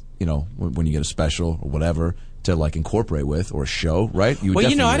got when you get a special or whatever, to like incorporate with, or a show, right? You would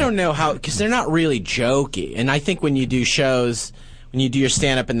I don't know how, because they're not really jokey. And I think when you do shows, when you do your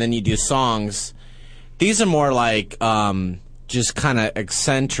stand-up and then you do songs, these are more like just kind of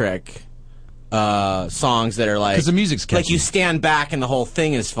eccentric songs that are like, 'cause the music's catchy. like you stand back and the whole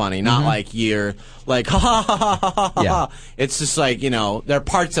thing is funny, not like you're like ha ha ha ha ha ha. Yeah. It's just like, there are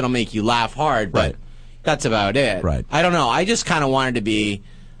parts that'll make you laugh hard, but Right. that's about it. Right. I don't know. I just kind of wanted to be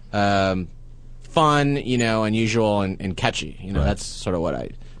fun, unusual and catchy. Right. That's sort of what I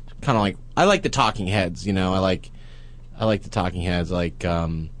kind of like. I like the Talking Heads. I like the Talking Heads. Like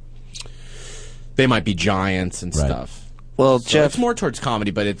they might be giants and Right. stuff. Well, So Jeff, it's more towards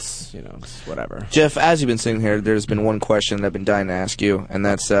comedy, but it's it's whatever. Jeff, as you've been sitting here, there's been one question that I've been dying to ask you, and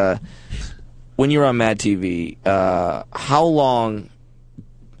that's when you were on Mad TV, how long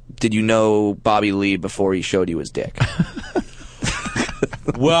did you know Bobby Lee before he showed you his dick?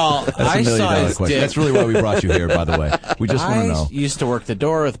 Well, That's I $1 million saw his question. dick. That's really why we brought you here, by the way. We just want to know. I used to work the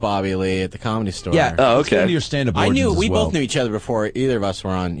door with Bobby Lee at the Comedy Store. Yeah. Oh, Let's get okay. into your stand-up I knew origins we as well. both knew each other before either of us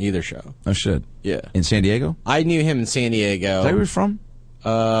were on either show. Oh shit. Yeah. In San Diego? I knew him in San Diego. Is that where you're from?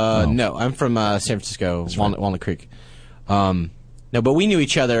 No, I'm from San Francisco, Walnut Creek. No, but we knew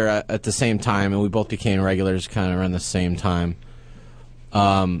each other at the same time, and we both became regulars kind of around the same time.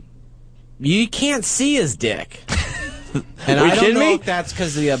 You can't see his dick. And Are you I don't kidding know me? if that's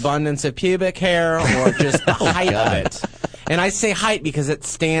because of the abundance of pubic hair or just the height of it. And I say height because it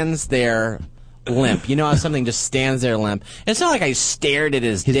stands there limp. You know how something just stands there limp? It's not like I stared at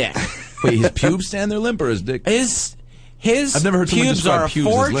his dick. Wait, his pubes stand there limp, or his dick? His I've never heard someone pubes describe are a pubes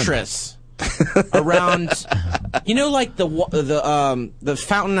as limp. fortress around. Like the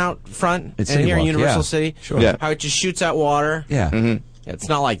fountain out front It's and City here in Walk, Universal yeah. City. Sure. Yeah. How it just shoots out water. Yeah. Yeah, it's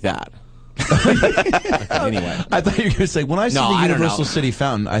not like that. Anyway, I thought you were going to say, when I see No, the I don't Universal know. City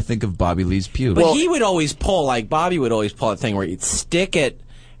fountain, I think of Bobby Lee's pubes. but he would always pull, like Bobby would always pull that thing where he'd stick it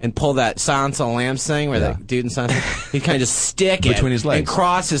and pull that Silence of the Lambs thing where Yeah. the dude and Silence, he'd kind of just stick Between it his legs. and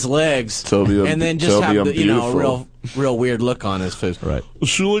cross his legs, Tell me I'm- and then just tell me have I'm the, beautiful. a real weird look on his face. Right. Is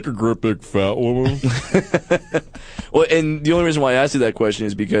she like a great big fat woman? Well, and the only reason why I asked you that question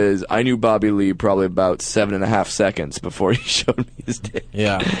is because I knew Bobby Lee probably about 7.5 seconds before he showed me his dick.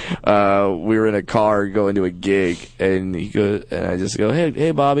 Yeah. We were in a car going to a gig, and he goes, and I just go,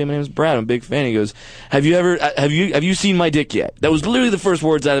 "Hey, Bobby, my name's Brad. I'm a big fan." He goes, "Have you seen my dick yet?" That was literally the first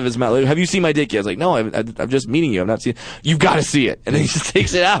words out of his mouth. Like, "Have you seen my dick yet?" I was like, "No, I'm just meeting you. I'm not seeing. You've got to see it." And then he just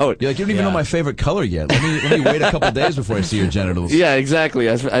takes it out. You're like, you don't even know my favorite color yet. Let me wait a couple days before I see your genitals. Yeah, exactly.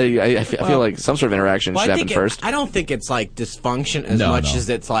 I feel like some sort of interaction should happen first. I don't think it's like dysfunction as No, much no. as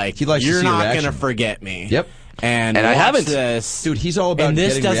it's like He likes to you're see a not reaction. gonna forget me. Yep. And I watch haven't. This. Dude, he's all about and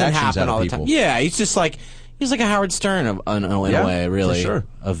this getting doesn't reactions happen out of all the people. time. Yeah, he's just like, He's like a Howard Stern in a way, really. For sure.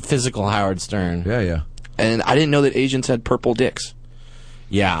 A physical Howard Stern. Yeah. And I didn't know that Asians had purple dicks.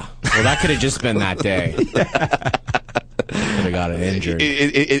 Yeah. Well, that could have just been that day. Could have got it injured.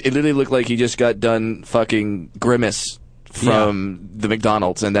 It literally looked like he just got done fucking Grimace from the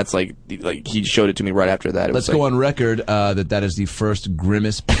McDonald's, and that's like he showed it to me right after that. Let's go on record that is the first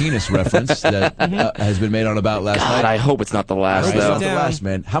Grimace penis reference that has been made on About Last God, Night. I hope it's not the last, It's though. not the last,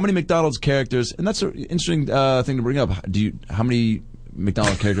 man. How many McDonald's characters, and that's an interesting thing to bring up, how many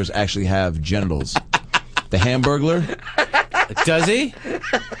McDonald's characters actually have genitals? The Hamburglar? Does he?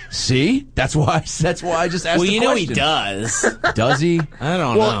 See? That's why I just asked Well, the you know he question. does. Does he? I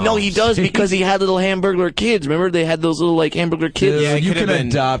don't know. Well, no, he does because he had little Hamburglar kids. Remember, they had those little like Hamburglar kids. Yeah, it you could can have been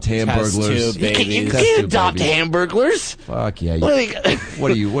adopt test Hamburglars. tube You babies. Test can't tube adopt babies. Hamburglars. Fuck yeah. What are they-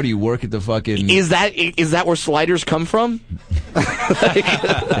 What do you work at the fucking... Is that where sliders come from? like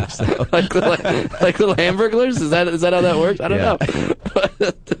little Hamburglars? Is that how that works? I don't know.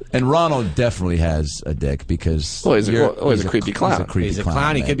 And Ronald definitely has a dick because... Well, he's a creepy clown. He's a creepy He's a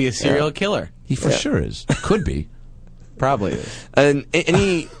clown. He man. could be a serial killer. He for sure is. Could be. Probably is. And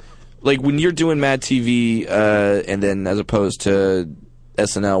any like when you're doing Mad TV, and then as opposed to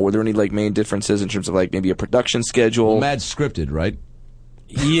SNL, were there any like main differences in terms of like maybe a production schedule? Mad scripted, right?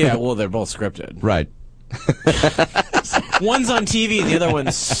 Yeah, well, they're both scripted. Right. One's on TV and the other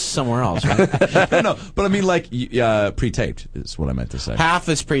one's somewhere else, right? No, but I mean like pre-taped is what I meant to say. Half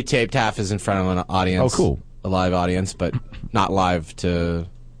is pre-taped, half is in front of an audience. Oh, cool. A live audience, but not live to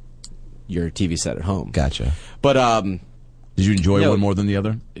your TV set at home. Gotcha. But, Did you enjoy No. one more than the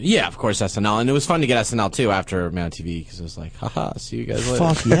other? yeah, of course, SNL. And it was fun to get SNL, too, after Mad TV, because it was like, haha, see you guys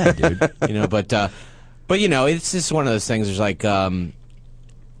later. Fuck yeah, dude. You know, but you know, it's just one of those things. There's like, you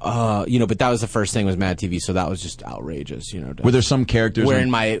know, but that was the first thing was Mad TV, so that was just outrageous. You know, Were there some characters? wearing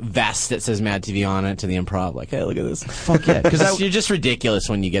my vest that says Mad TV on it to the Improv, like, hey, look at this. Fuck yeah. Because you're just ridiculous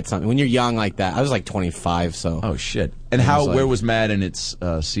when you get something when you're young like that. I was like 25, so Oh shit. And I was like- where was Mad in its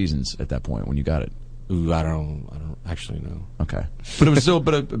seasons at that point when you got it? ooh, I don't actually know. Okay. But it was still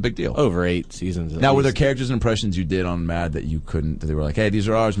a big deal. Over 8 seasons. at Now, were there least. characters and impressions you did on Mad that you couldn't? That they were like, "Hey, these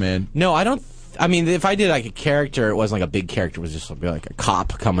are ours, man." No, I don't. I mean, if I did like a character, it wasn't like a big character. It was just like a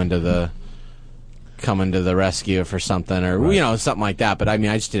cop coming to the rescue for something, or you know, something like that. But I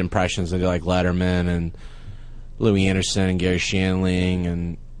mean, I just did impressions. I did like Letterman and Louis Anderson and Gary Shandling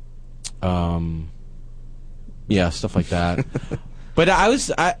and yeah, stuff like that. But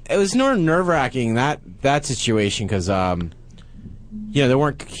it was more nerve-wracking that situation because you know, there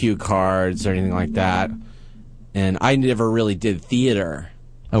weren't cue cards or anything like that, and I never really did theater.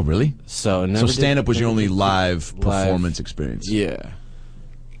 Oh, really? So stand-up was your only live performance experience. Yeah.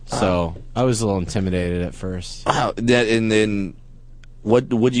 So I was a little intimidated at first. Wow. And then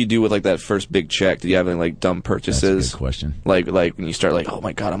what would you do with like that first big check? Did you have any like dumb purchases? That's a good question. Like when you start like, oh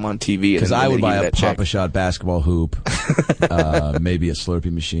my god, I'm on TV. Because I would buy a that check. Papa-Shot basketball hoop, maybe a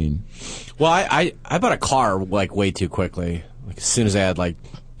Slurpee machine. Well, I bought a car like way too quickly. Like as soon as I had like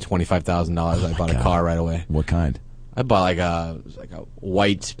 $25,000, I bought a car right away. What kind? I bought like a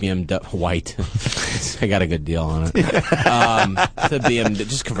white BMW. White. I got a good deal on it. It's a BMW,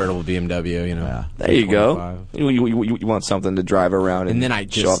 just convertible BMW. You know. Yeah. There you go. You want something to drive around and then I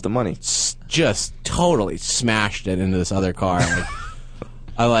just show off the money. Just totally smashed it into this other car.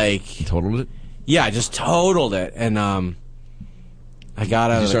 You totaled it? Yeah, I just totaled it, and I got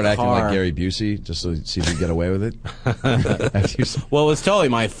out Did you of start the acting car. like Gary Busey just to see if you could get away with it? Well, it was totally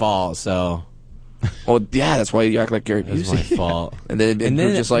my fault, so Well, yeah, that's why you act like Gary it was my Busey. fault. And then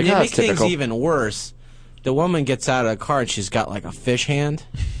it just like, to ah, make it's things typical. even worse, the woman gets out of the car and she's got like a fish hand.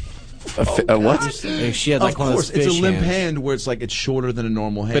 A what? She had like Of one of course, those fish it's a limp hands. hand where it's like it's shorter than a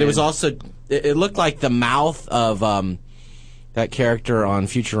normal hand. But it was also it looked like the mouth of that character on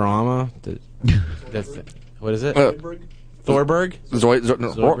Futurama. What is it? Thorberg?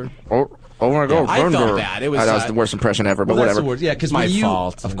 Oh my god! I felt bad. It was that was the worst impression ever. But Well, that's whatever. the word. Yeah, because My when you,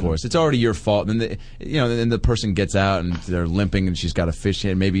 fault. of course, it's already your fault. And then the person gets out and they're limping, and she's got a fish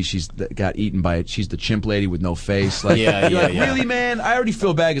hand. Maybe she's got eaten by it. She's the chimp lady with no face. Like, Yeah, you're yeah, like, yeah. really, man? I already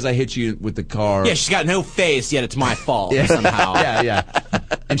feel bad because I hit you with the car. Yeah, she's got no face, yet it's my fault somehow. yeah.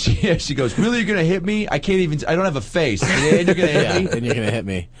 And she goes, really? You're gonna hit me? I don't have a face. And you're gonna hit me? And you're gonna hit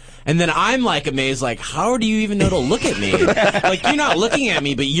me. And then I'm like amazed, like, how do you even know to look at me? Like, you're not looking at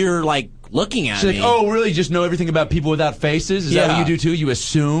me, but you're like looking at She's me. like, oh, really? You just know everything about people without faces? Is that what Yeah. you do too? You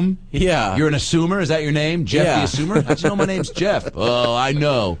assume? Yeah. You're an assumer? Is that your name? Jeff Yeah. the Assumer? How'd you know my name's Jeff? Oh, I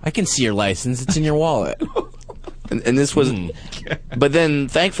know. I can see your license. It's in your wallet. And this was, but then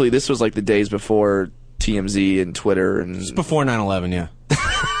thankfully this was like the days before TMZ and Twitter and Before 9/11, yeah.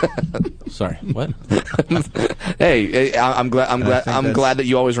 Sorry, what? Hey, I'm glad that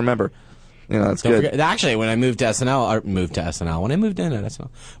you always remember. You know, that's good. Forget, actually, when I moved to SNL, when I moved in at SNL,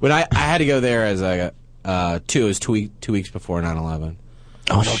 when I had to go there as it was 2 weeks before 9/11.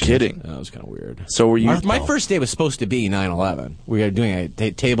 Oh, no kidding. That was kind of weird. So were you? My first day was supposed to be 9/11. We were doing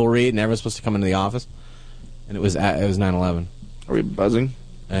a table read, and everyone was supposed to come into the office, and it was 9/11. Are we buzzing?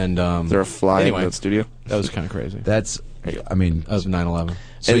 And is there a fly anyway, in the studio? That was kind of crazy. That was 9/11.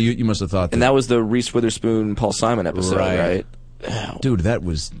 So you must have thought, and that was the Reese Witherspoon, Paul Simon episode, right? Dude, that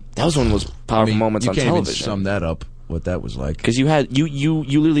was one of those powerful moments on television. You can't even sum that up. What that was like? Because you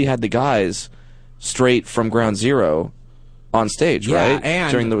literally had the guys straight from Ground Zero on stage, right?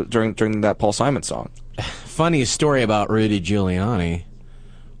 And during that Paul Simon song. Funny story about Rudy Giuliani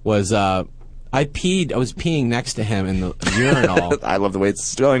was I was peeing next to him in the urinal. I love the way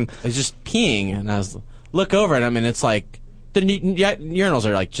it's going. I was just peeing, and I look over at him, and it's like the urinals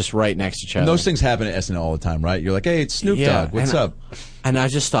are like just right next to each other. And those things happen at SNL all the time, right? You're like, hey, it's Snoop Dogg. What's up? And I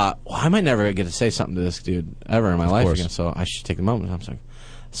just thought, well, I might never get to say something to this dude ever in my life again, so I should take the moment.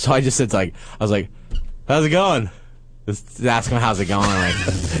 So I just said, I was like, how's it going? Just ask him how's it going.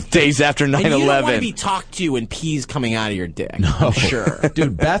 Like, days after 9/11. And you don't want to be talked to when pee's coming out of your dick. No. I'm sure.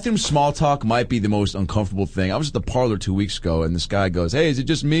 Dude, bathroom small talk might be the most uncomfortable thing. I was at the parlor 2 weeks ago, and this guy goes, hey, is it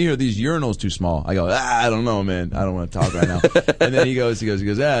just me or are these urinals too small? I go, I don't know, man. I don't want to talk right now. And then he goes, and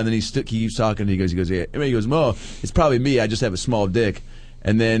then he keeps talking, and he goes, yeah. And he goes, well, it's probably me. I just have a small dick.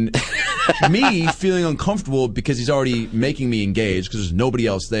 And then me feeling uncomfortable because he's already making me engage because there's nobody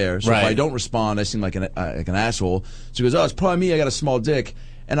else there. So if I don't respond, I seem like an asshole. So he goes, oh, it's probably me. I got a small dick.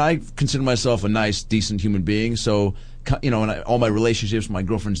 And I consider myself a nice, decent human being. So, and all my relationships, my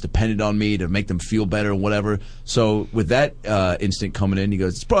girlfriends depended on me to make them feel better or whatever. So with that instinct coming in, he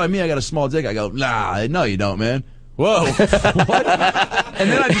goes, it's probably me. I got a small dick. I go, nah, no, you don't, man. Whoa. What? And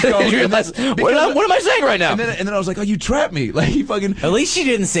then I just go, what am I saying right now? And then I was like, oh, you trapped me. Like, he fucking... At least you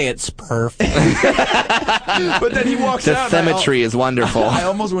didn't say it's perfect. But then he walks out. The symmetry is wonderful. I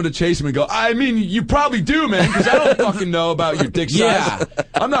almost wanted to chase him and go, I mean, you probably do, man, because I don't fucking know about your dick size. Yeah.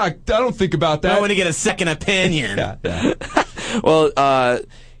 I don't think about that. I want to get a second opinion. Yeah. Well,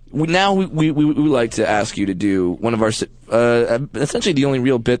 now we would like to ask you to do one of our, essentially the only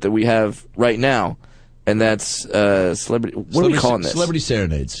real bit that we have right now. And that's celebrity. What are we calling this? Celebrity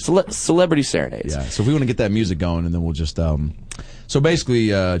serenades. Celebrity serenades. Yeah. So if we want to get that music going, and then we'll just. So basically,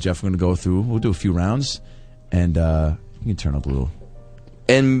 Jeff, we're going to go through. We'll do a few rounds, and you can turn up a little.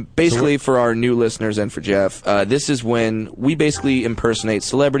 And basically, for our new listeners and for Jeff, this is when we basically impersonate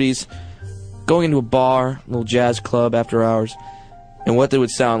celebrities, going into a bar, a little jazz club after hours, and what they would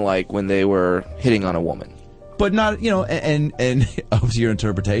sound like when they were hitting on a woman. But not, and up to your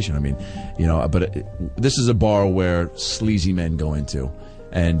interpretation. I mean, but this is a bar where sleazy men go into.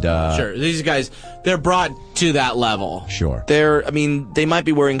 And sure, these guys, they're brought to that level. Sure. They might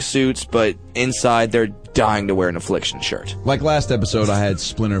be wearing suits, but inside they're dying to wear an Affliction shirt. Like last episode, I had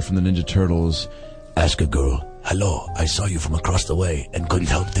Splinter from the Ninja Turtles ask a girl, hello, I saw you from across the way and couldn't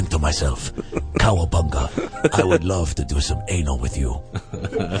help think to myself, Cowabunga, I would love to do some anal with you.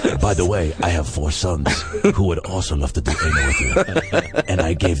 By the way, I have 4 sons who would also love to do anal with you. And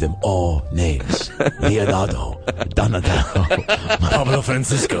I gave them all names. Leonardo, Donatello, Pablo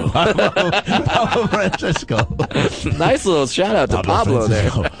Francisco. Pablo Francisco. Nice little shout out to Pablo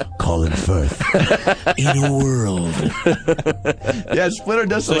there. Colin Firth. In a world. Yeah, Splinter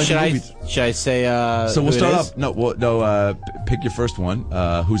does so like should I say so we'll start off. No, pick your first one.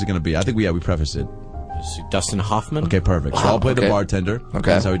 Who's it going to be? I think we preface it. Dustin Hoffman. Okay, perfect. So I'll play the bartender. Okay.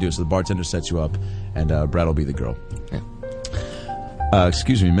 That's how we do it. So the bartender sets you up, and Brad will be the girl. Yeah.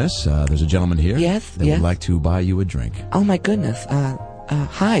 Excuse me, miss. There's a gentleman here. Yes. That would like to buy you a drink. Oh my goodness.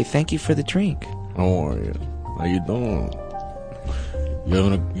 Hi. Thank you for the drink. How are you? How you doing? You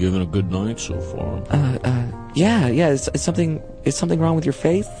having a good night so far? Yeah. Is something wrong with your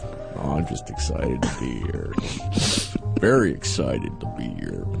face? Oh, I'm just excited to be here. Very excited to be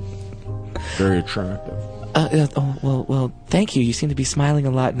here. Very attractive. Well, thank you. You seem to be smiling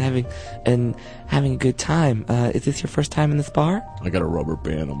a lot and having a good time. Is this your first time in this bar? I got a rubber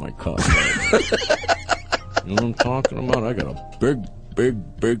band on my cock. You know what I'm talking about? I got a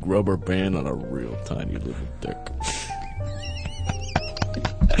big rubber band on a real tiny little dick.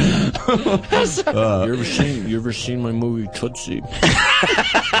 You ever seen my movie Tootsie?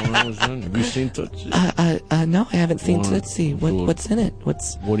 Have you seen Tootsie? No, I haven't seen Tootsie. What's in it? What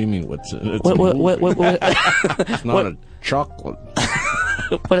do you mean? What's in it? What? It's not a chocolate.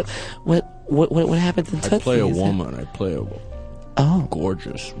 What happens in Tootsie? I play a woman. I play a Oh.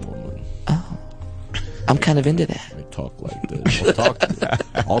 Gorgeous woman. Oh. I'm kind of into that. I talk like this.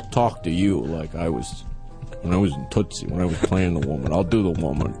 I'll talk to you like I was when I was in Tootsie, when I was playing the woman. I'll do the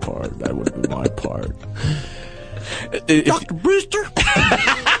woman part. That would be my part. Dr. Brewster?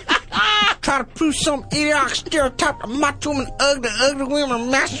 Try to prove some idiotic stereotype of macho and ugly women are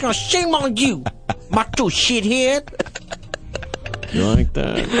masculine. Shame on you, macho shithead. You like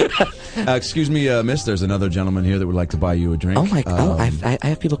that? Excuse me, miss. There's another gentleman here that would like to buy you a drink. Oh my God! I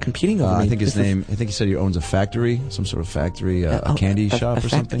have people competing over me. I think his name. I think he said he owns a factory, some sort of factory, a candy shop or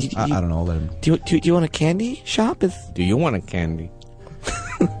something. I don't know. Let him. Do you want a candy shop? Do you want a candy?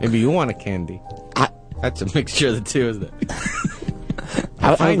 Maybe you want a candy. That's a mixture of the two, isn't it?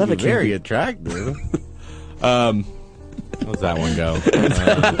 I find love you a candy. very attractive. How's that one go?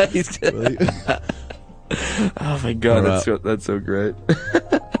 Oh my God, that's so great.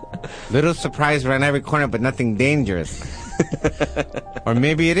 Little surprise around every corner, but nothing dangerous. Or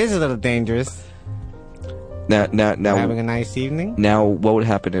maybe it is a little dangerous. Now, having a nice evening. Now, what would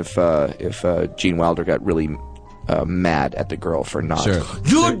happen if Gene Wilder got really mad at the girl for not? Sure.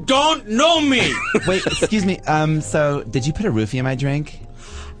 You don't know me. Wait, excuse me. So, did you put a roofie in my drink?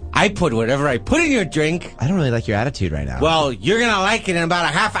 I put whatever I put in your drink. I don't really like your attitude right now. Well, you're gonna like it in about a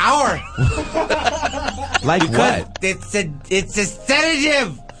half hour. Like because what? It's a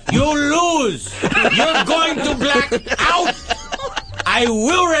sedative. You'll lose. You're going to black out. I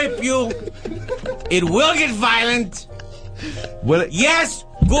will rape you. It will get violent. What? Yes.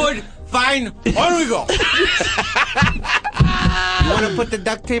 Good. Fine. On we go. You want to put the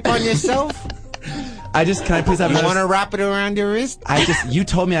duct tape on yourself? Can I please have? You want to wrap it around your wrist? You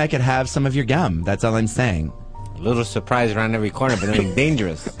told me I could have some of your gum. That's all I'm saying. A little surprise around every corner, but nothing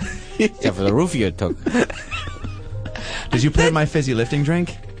dangerous. Except for the roofie you took. Did you put in my fizzy lifting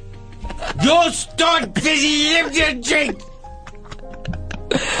drink? You start fizzy lifting drink.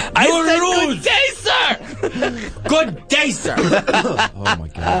 I said good day, sir. Good day, sir. Oh my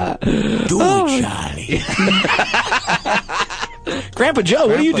God. Do it, Charlie. Grandpa Joe,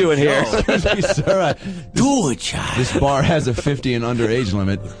 what are you doing here? Sir, Do it, Charlie. this bar has a 50 and under age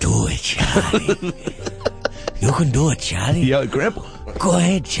limit. Do it, Charlie. You can do it, Charlie. Yeah, Grandpa. Go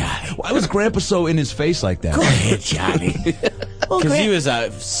ahead, Charlie. Why was Grandpa so in his face like that? Go ahead, Charlie. Because he was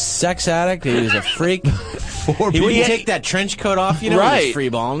a sex addict. He was a freak. He wouldn't take that trench coat off, you know, Right. he was free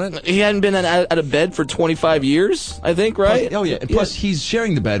balling it. He hadn't been out of bed for 25 years, I think, right? Oh yeah. And plus, he's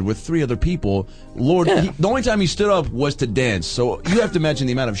sharing the bed with 3 other people. Lord, the only time he stood up was to dance. So you have to imagine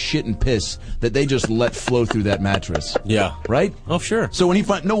the amount of shit and piss that they just let flow through that mattress. Yeah. Right? Oh, sure. So when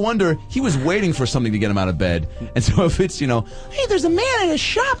no wonder he was waiting for something to get him out of bed. And so if it's, hey, there's a man in a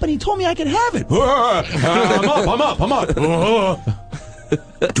shop and he told me I could have it. I'm up.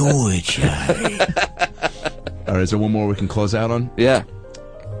 Do it, Charlie. All right, is there one more we can close out on? Yeah.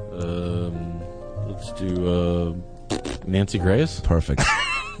 Let's do Nancy Grace. Perfect.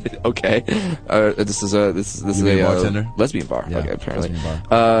 Okay. This is a bartender? Lesbian bar. Yeah, okay, apparently. lesbian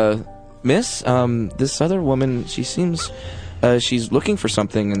bar. Miss, this other woman, she seems she's looking for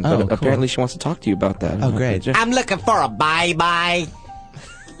something, and cool. apparently she wants to talk to you about that. Oh, great. I'm looking for a bye-bye.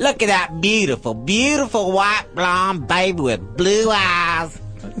 Look at that beautiful, beautiful white blonde baby with blue eyes.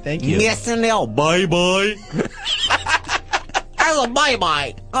 Thank you. Missing the old bye-bye. That's a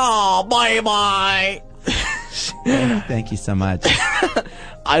bye-bye. Oh, bye-bye. Thank you so much.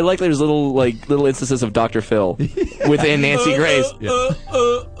 I like there's little instances of Dr. Phil within Nancy Grace.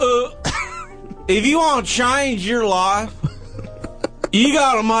 If you want to change your life, you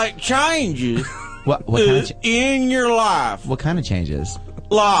gotta make changes What kind of in your life. what kind of changes?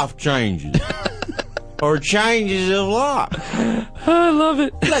 Life changes. Or changes of life. I love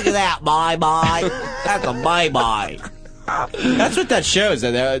it. Look at that bye-bye. That's a bye-bye. That's what that shows.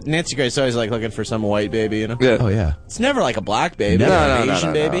 That Nancy Grace is always like looking for some white baby, you know? Yeah. Oh yeah. It's never like a black baby, No, or no, an no, Asian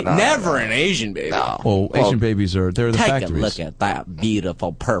no, baby. no, no, Never an Asian baby. Well, Asian babies they're the Take factories. a look at that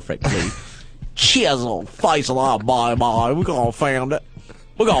beautiful, perfectly chiseled face of that bye-bye. We're gonna find it.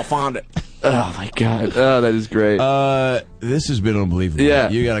 We're gonna find it. Oh my God. Oh, that is great. This has been unbelievable. Yeah.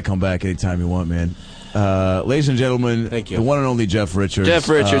 You got to come back anytime you want, man. Ladies and gentlemen, Thank you. the one and only Jeff Richards. Jeff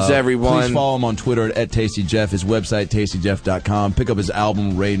Richards, everyone. Please follow him on Twitter at TastyJeff. His website, TastyJeff.com. Pick up his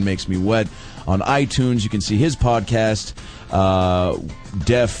album, Rain Makes Me Wet. On iTunes, you can see his podcast,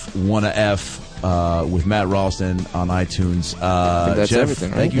 Def Wanna F, with Matt Ralston on iTunes. that's Jeff,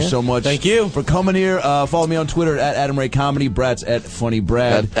 everything, right? Thank you Yeah. so much. Thank you. for coming here. Follow me on Twitter at Adam Ray Comedy. Brad's at Funny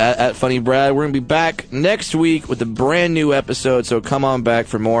Brad. At Funny Brad. We're going to be back next week with a brand new episode, so come on back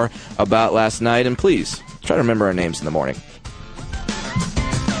for more about last night. And please, try to remember our names in the morning.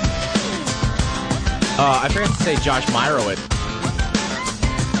 I forgot to say Josh Meyerowitz.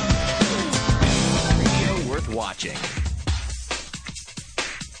 watching.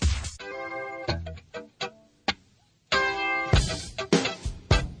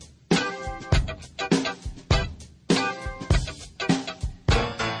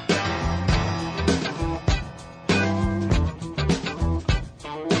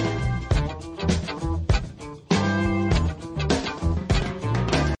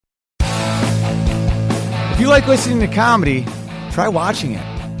 If you like listening to comedy, try watching it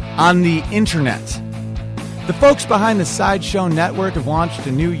on the internet. The folks behind the Sideshow Network have launched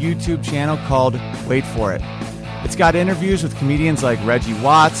a new YouTube channel called Wait For It. It's got interviews with comedians like Reggie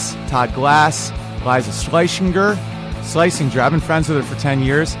Watts, Todd Glass, Liza Schlesinger. I've been friends with her for 10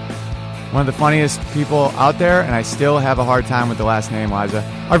 years. One of the funniest people out there, and I still have a hard time with the last name, Liza.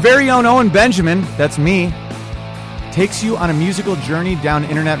 Our very own Owen Benjamin, that's me, takes you on a musical journey down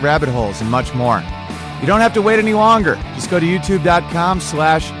internet rabbit holes and much more. You don't have to wait any longer. Just go to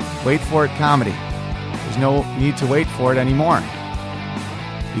youtube.com/waitforitcomedy. There's no need to wait for it anymore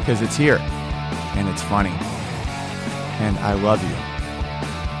because it's here and it's funny. And I love you.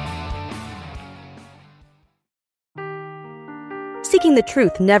 Seeking the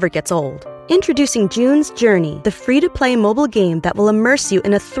truth never gets old. Introducing June's Journey, the free-to-play mobile game that will immerse you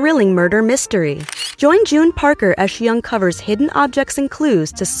in a thrilling murder mystery. Join June Parker as she uncovers hidden objects and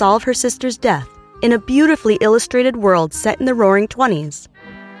clues to solve her sister's death in a beautifully illustrated world set in the Roaring '20s.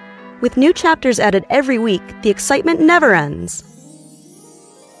 With new chapters added every week, the excitement never ends.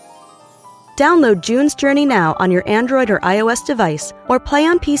 Download June's Journey now on your Android or iOS device or play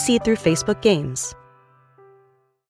on PC through Facebook Games.